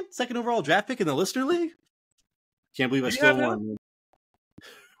pick, man? 2nd overall draft pick in the Listener League? Can't believe I still won.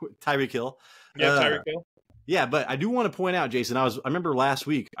 Tyreek Hill. Yeah, Tyreek Hill. Yeah, but I do want to point out, Jason, I remember last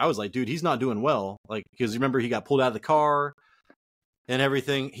week, I was like, dude, he's not doing well. Like, because remember, he got pulled out of the car and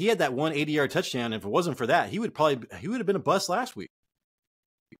everything. He had that 180-yard touchdown. If it wasn't for that, he would have been a bust last week.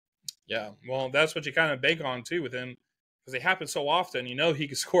 Yeah, well, that's what you kind of bake on, too, with him. Because they happen so often, you know he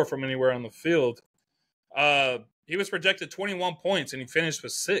can score from anywhere on the field. He was projected 21 points, and he finished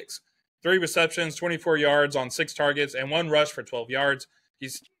with 6. 3 receptions, 24 yards on 6 targets, and 1 rush for 12 yards.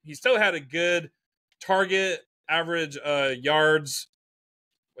 He still had a good target average yards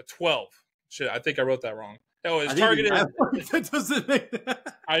with 12. Shit, I think I wrote that wrong. No, his targeted. That doesn't make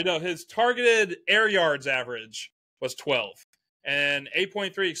that. I know his targeted air yards average was 12, and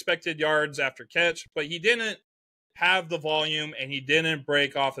 8.3 expected yards after catch, but he didn't have the volume, and he didn't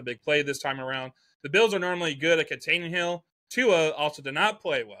break off a big play this time around. The Bills are normally good at containing Hill. Tua also did not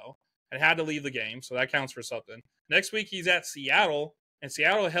play well and had to leave the game, so that counts for something. Next week, he's at Seattle, and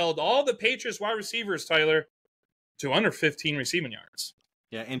Seattle held all the Patriots wide receivers, Tyler, to under 15 receiving yards.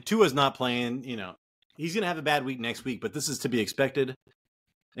 Yeah, and Tua's not playing. You know, he's going to have a bad week next week, but this is to be expected.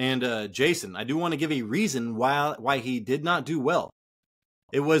 And Jason, I do want to give a reason why he did not do well.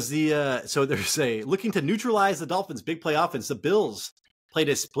 It was so there's looking to neutralize the Dolphins' big play offense. The Bills played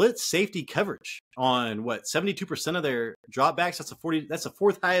a split safety coverage on 72% of their dropbacks. That's the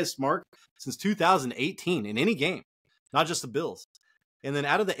 4th highest mark since 2018 in any game, not just the Bills. And then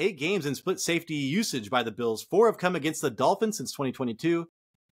out of the 8 games in split safety usage by the Bills, 4 have come against the Dolphins since 2022.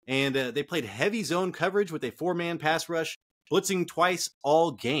 And they played heavy zone coverage with a 4-man pass rush, blitzing twice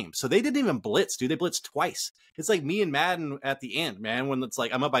all game. So they didn't even blitz, dude. They blitzed twice. It's like me and Madden at the end, man, when it's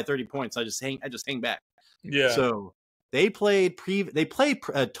like I'm up by 30 points. I just hang back. Yeah. So they played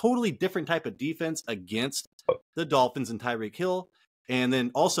a totally different type of defense against the Dolphins and Tyreek Hill. And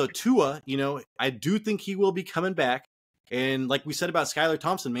then also Tua, I do think he will be coming back. And like we said about Skylar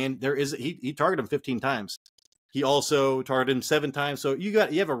Thompson, man, he targeted him 15 times. He also targeted him 7 times. So you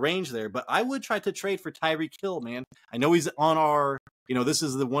have a range there. But I would try to trade for Tyreek Hill, man. I know he's on our, this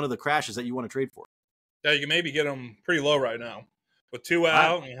is one of the crashes that you want to trade for. Yeah, you can maybe get him pretty low right now. With Tua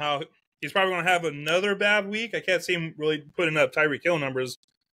out and how he's probably going to have another bad week. I can't see him really putting up Tyreek Hill numbers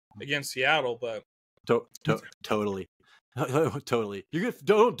against Seattle, but totally. Totally. You're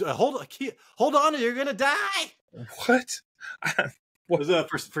gonna hold on, or you're gonna die. What?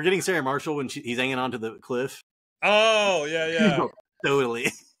 Was for getting Sarah Marshall when he's hanging onto the cliff? Oh, yeah.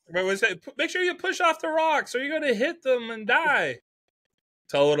 Totally. But we say, make sure you push off the rocks or you're going to hit them and die.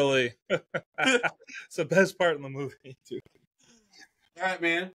 Totally. It's the best part in the movie, too. All right,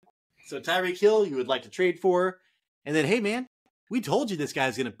 man. So Tyreek Hill, you would like to trade for. And then, hey, man, we told you this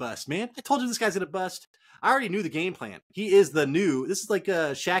guy's going to bust, man. I told you this guy's going to bust. I already knew the game plan. He is the new, this is like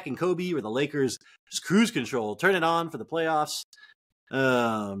Shaq and Kobe or the Lakers, just cruise control. Turn it on for the playoffs.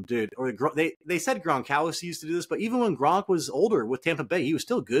 Dude, or they said Gronkowski used to do this, but even when Gronk was older with Tampa Bay, he was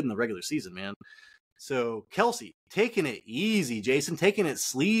still good in the regular season, man. So Kelce, taking it easy, Jason, taking it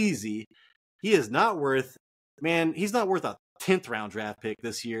sleazy. He is not worth, man, he's not worth a 10th round draft pick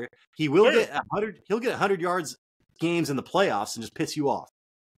this year. He will get 100, he'll get 100 yards games in the playoffs and just piss you off.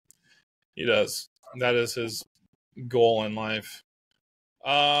 He does. That is his goal in life.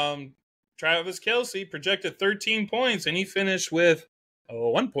 Travis Kelce projected 13 points, and he finished with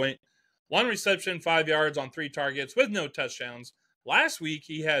 1 point, 1 reception, 5 yards on 3 targets with no touchdowns. Last week,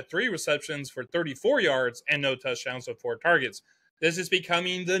 he had 3 receptions for 34 yards and no touchdowns with 4 targets. This is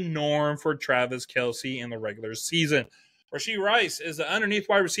becoming the norm for Travis Kelce in the regular season. Rashee Rice is the underneath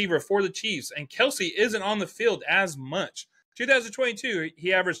wide receiver for the Chiefs, and Kelce isn't on the field as much. 2022,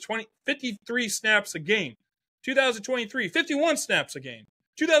 he averaged 53 snaps a game. 2023, 51 snaps a game.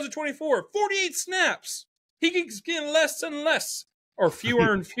 2024, 48 snaps. He keeps getting less and less, or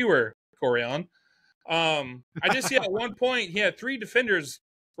fewer and fewer, Corian. I just see at one point he had 3 defenders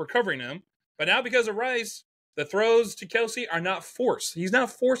were covering him, but now because of Rice, the throws to Kelce are not forced. He's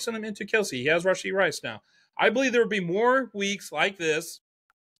not forcing them into Kelce. He has Rashee Rice now. I believe there will be more weeks like this,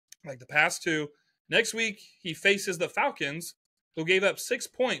 like the past 2. Next week, he faces the Falcons, who gave up 6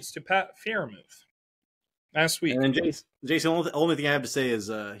 points to Pat Freiermuth last week. And then Jason, the only thing I have to say is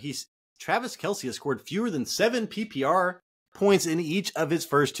Travis Kelce has scored fewer than 7 PPR points in each of his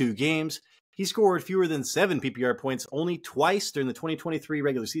first 2 games. He scored fewer than 7 PPR points only twice during the 2023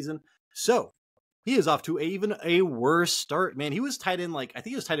 regular season. So he is off to even a worse start, man. He was tied in I think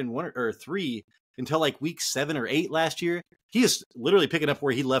he was tied in 1 or 3 until like week 7 or 8 last year. He is literally picking up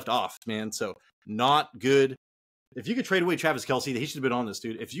where he left off, man. So not good. If you could trade away Travis Kelce, he should have been on this,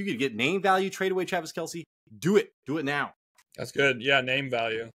 dude. If you could get name value, trade away Travis Kelce, do it. Do it now. That's good. Yeah, name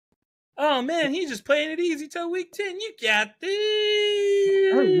value. Oh, man, he's just playing it easy till week 10. You got this.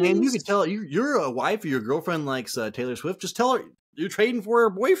 Hey, man, you can tell you're a wife or your girlfriend likes Taylor Swift. Just tell her you're trading for her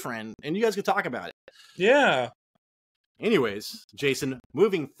boyfriend, and you guys can talk about it. Yeah. Anyways, Jason,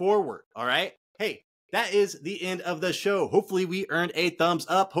 moving forward, all right? Hey, that is the end of the show. Hopefully we earned a thumbs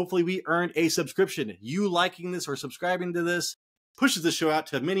up. Hopefully we earned a subscription. You liking this or subscribing to this pushes the show out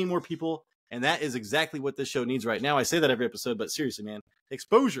to many more people, and that is exactly what this show needs right now. I say that every episode, but seriously, man,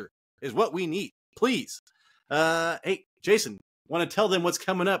 exposure is what we need. Please. Hey, Jason, want to tell them what's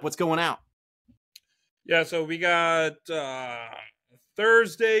coming up, what's going out? Yeah, so we got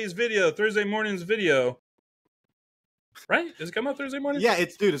Thursday morning's video. Right? Does it come out Thursday morning? Yeah,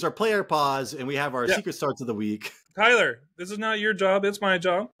 it's our player pause, and we have our secret starts of the week. Tyler, this is not your job. It's my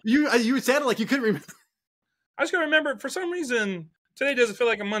job. You sounded like you couldn't remember. I just got to remember. For some reason, today doesn't feel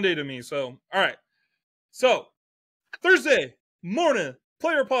like a Monday to me. So, all right. So, Thursday morning,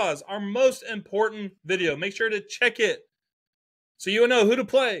 player pause, our most important video. Make sure to check it so you'll know who to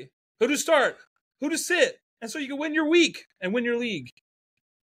play, who to start, who to sit, and so you can win your week and win your league.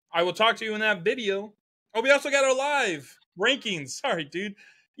 I will talk to you in that video. Oh, we also got our live rankings. Sorry, dude.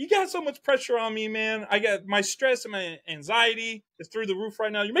 You got so much pressure on me, man. I got my stress and my anxiety is through the roof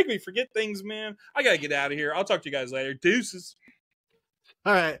right now. You're making me forget things, man. I got to get out of here. I'll talk to you guys later. Deuces.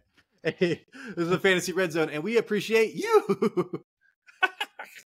 All right. Hey, this is the Fantasy Red Zone, and we appreciate you.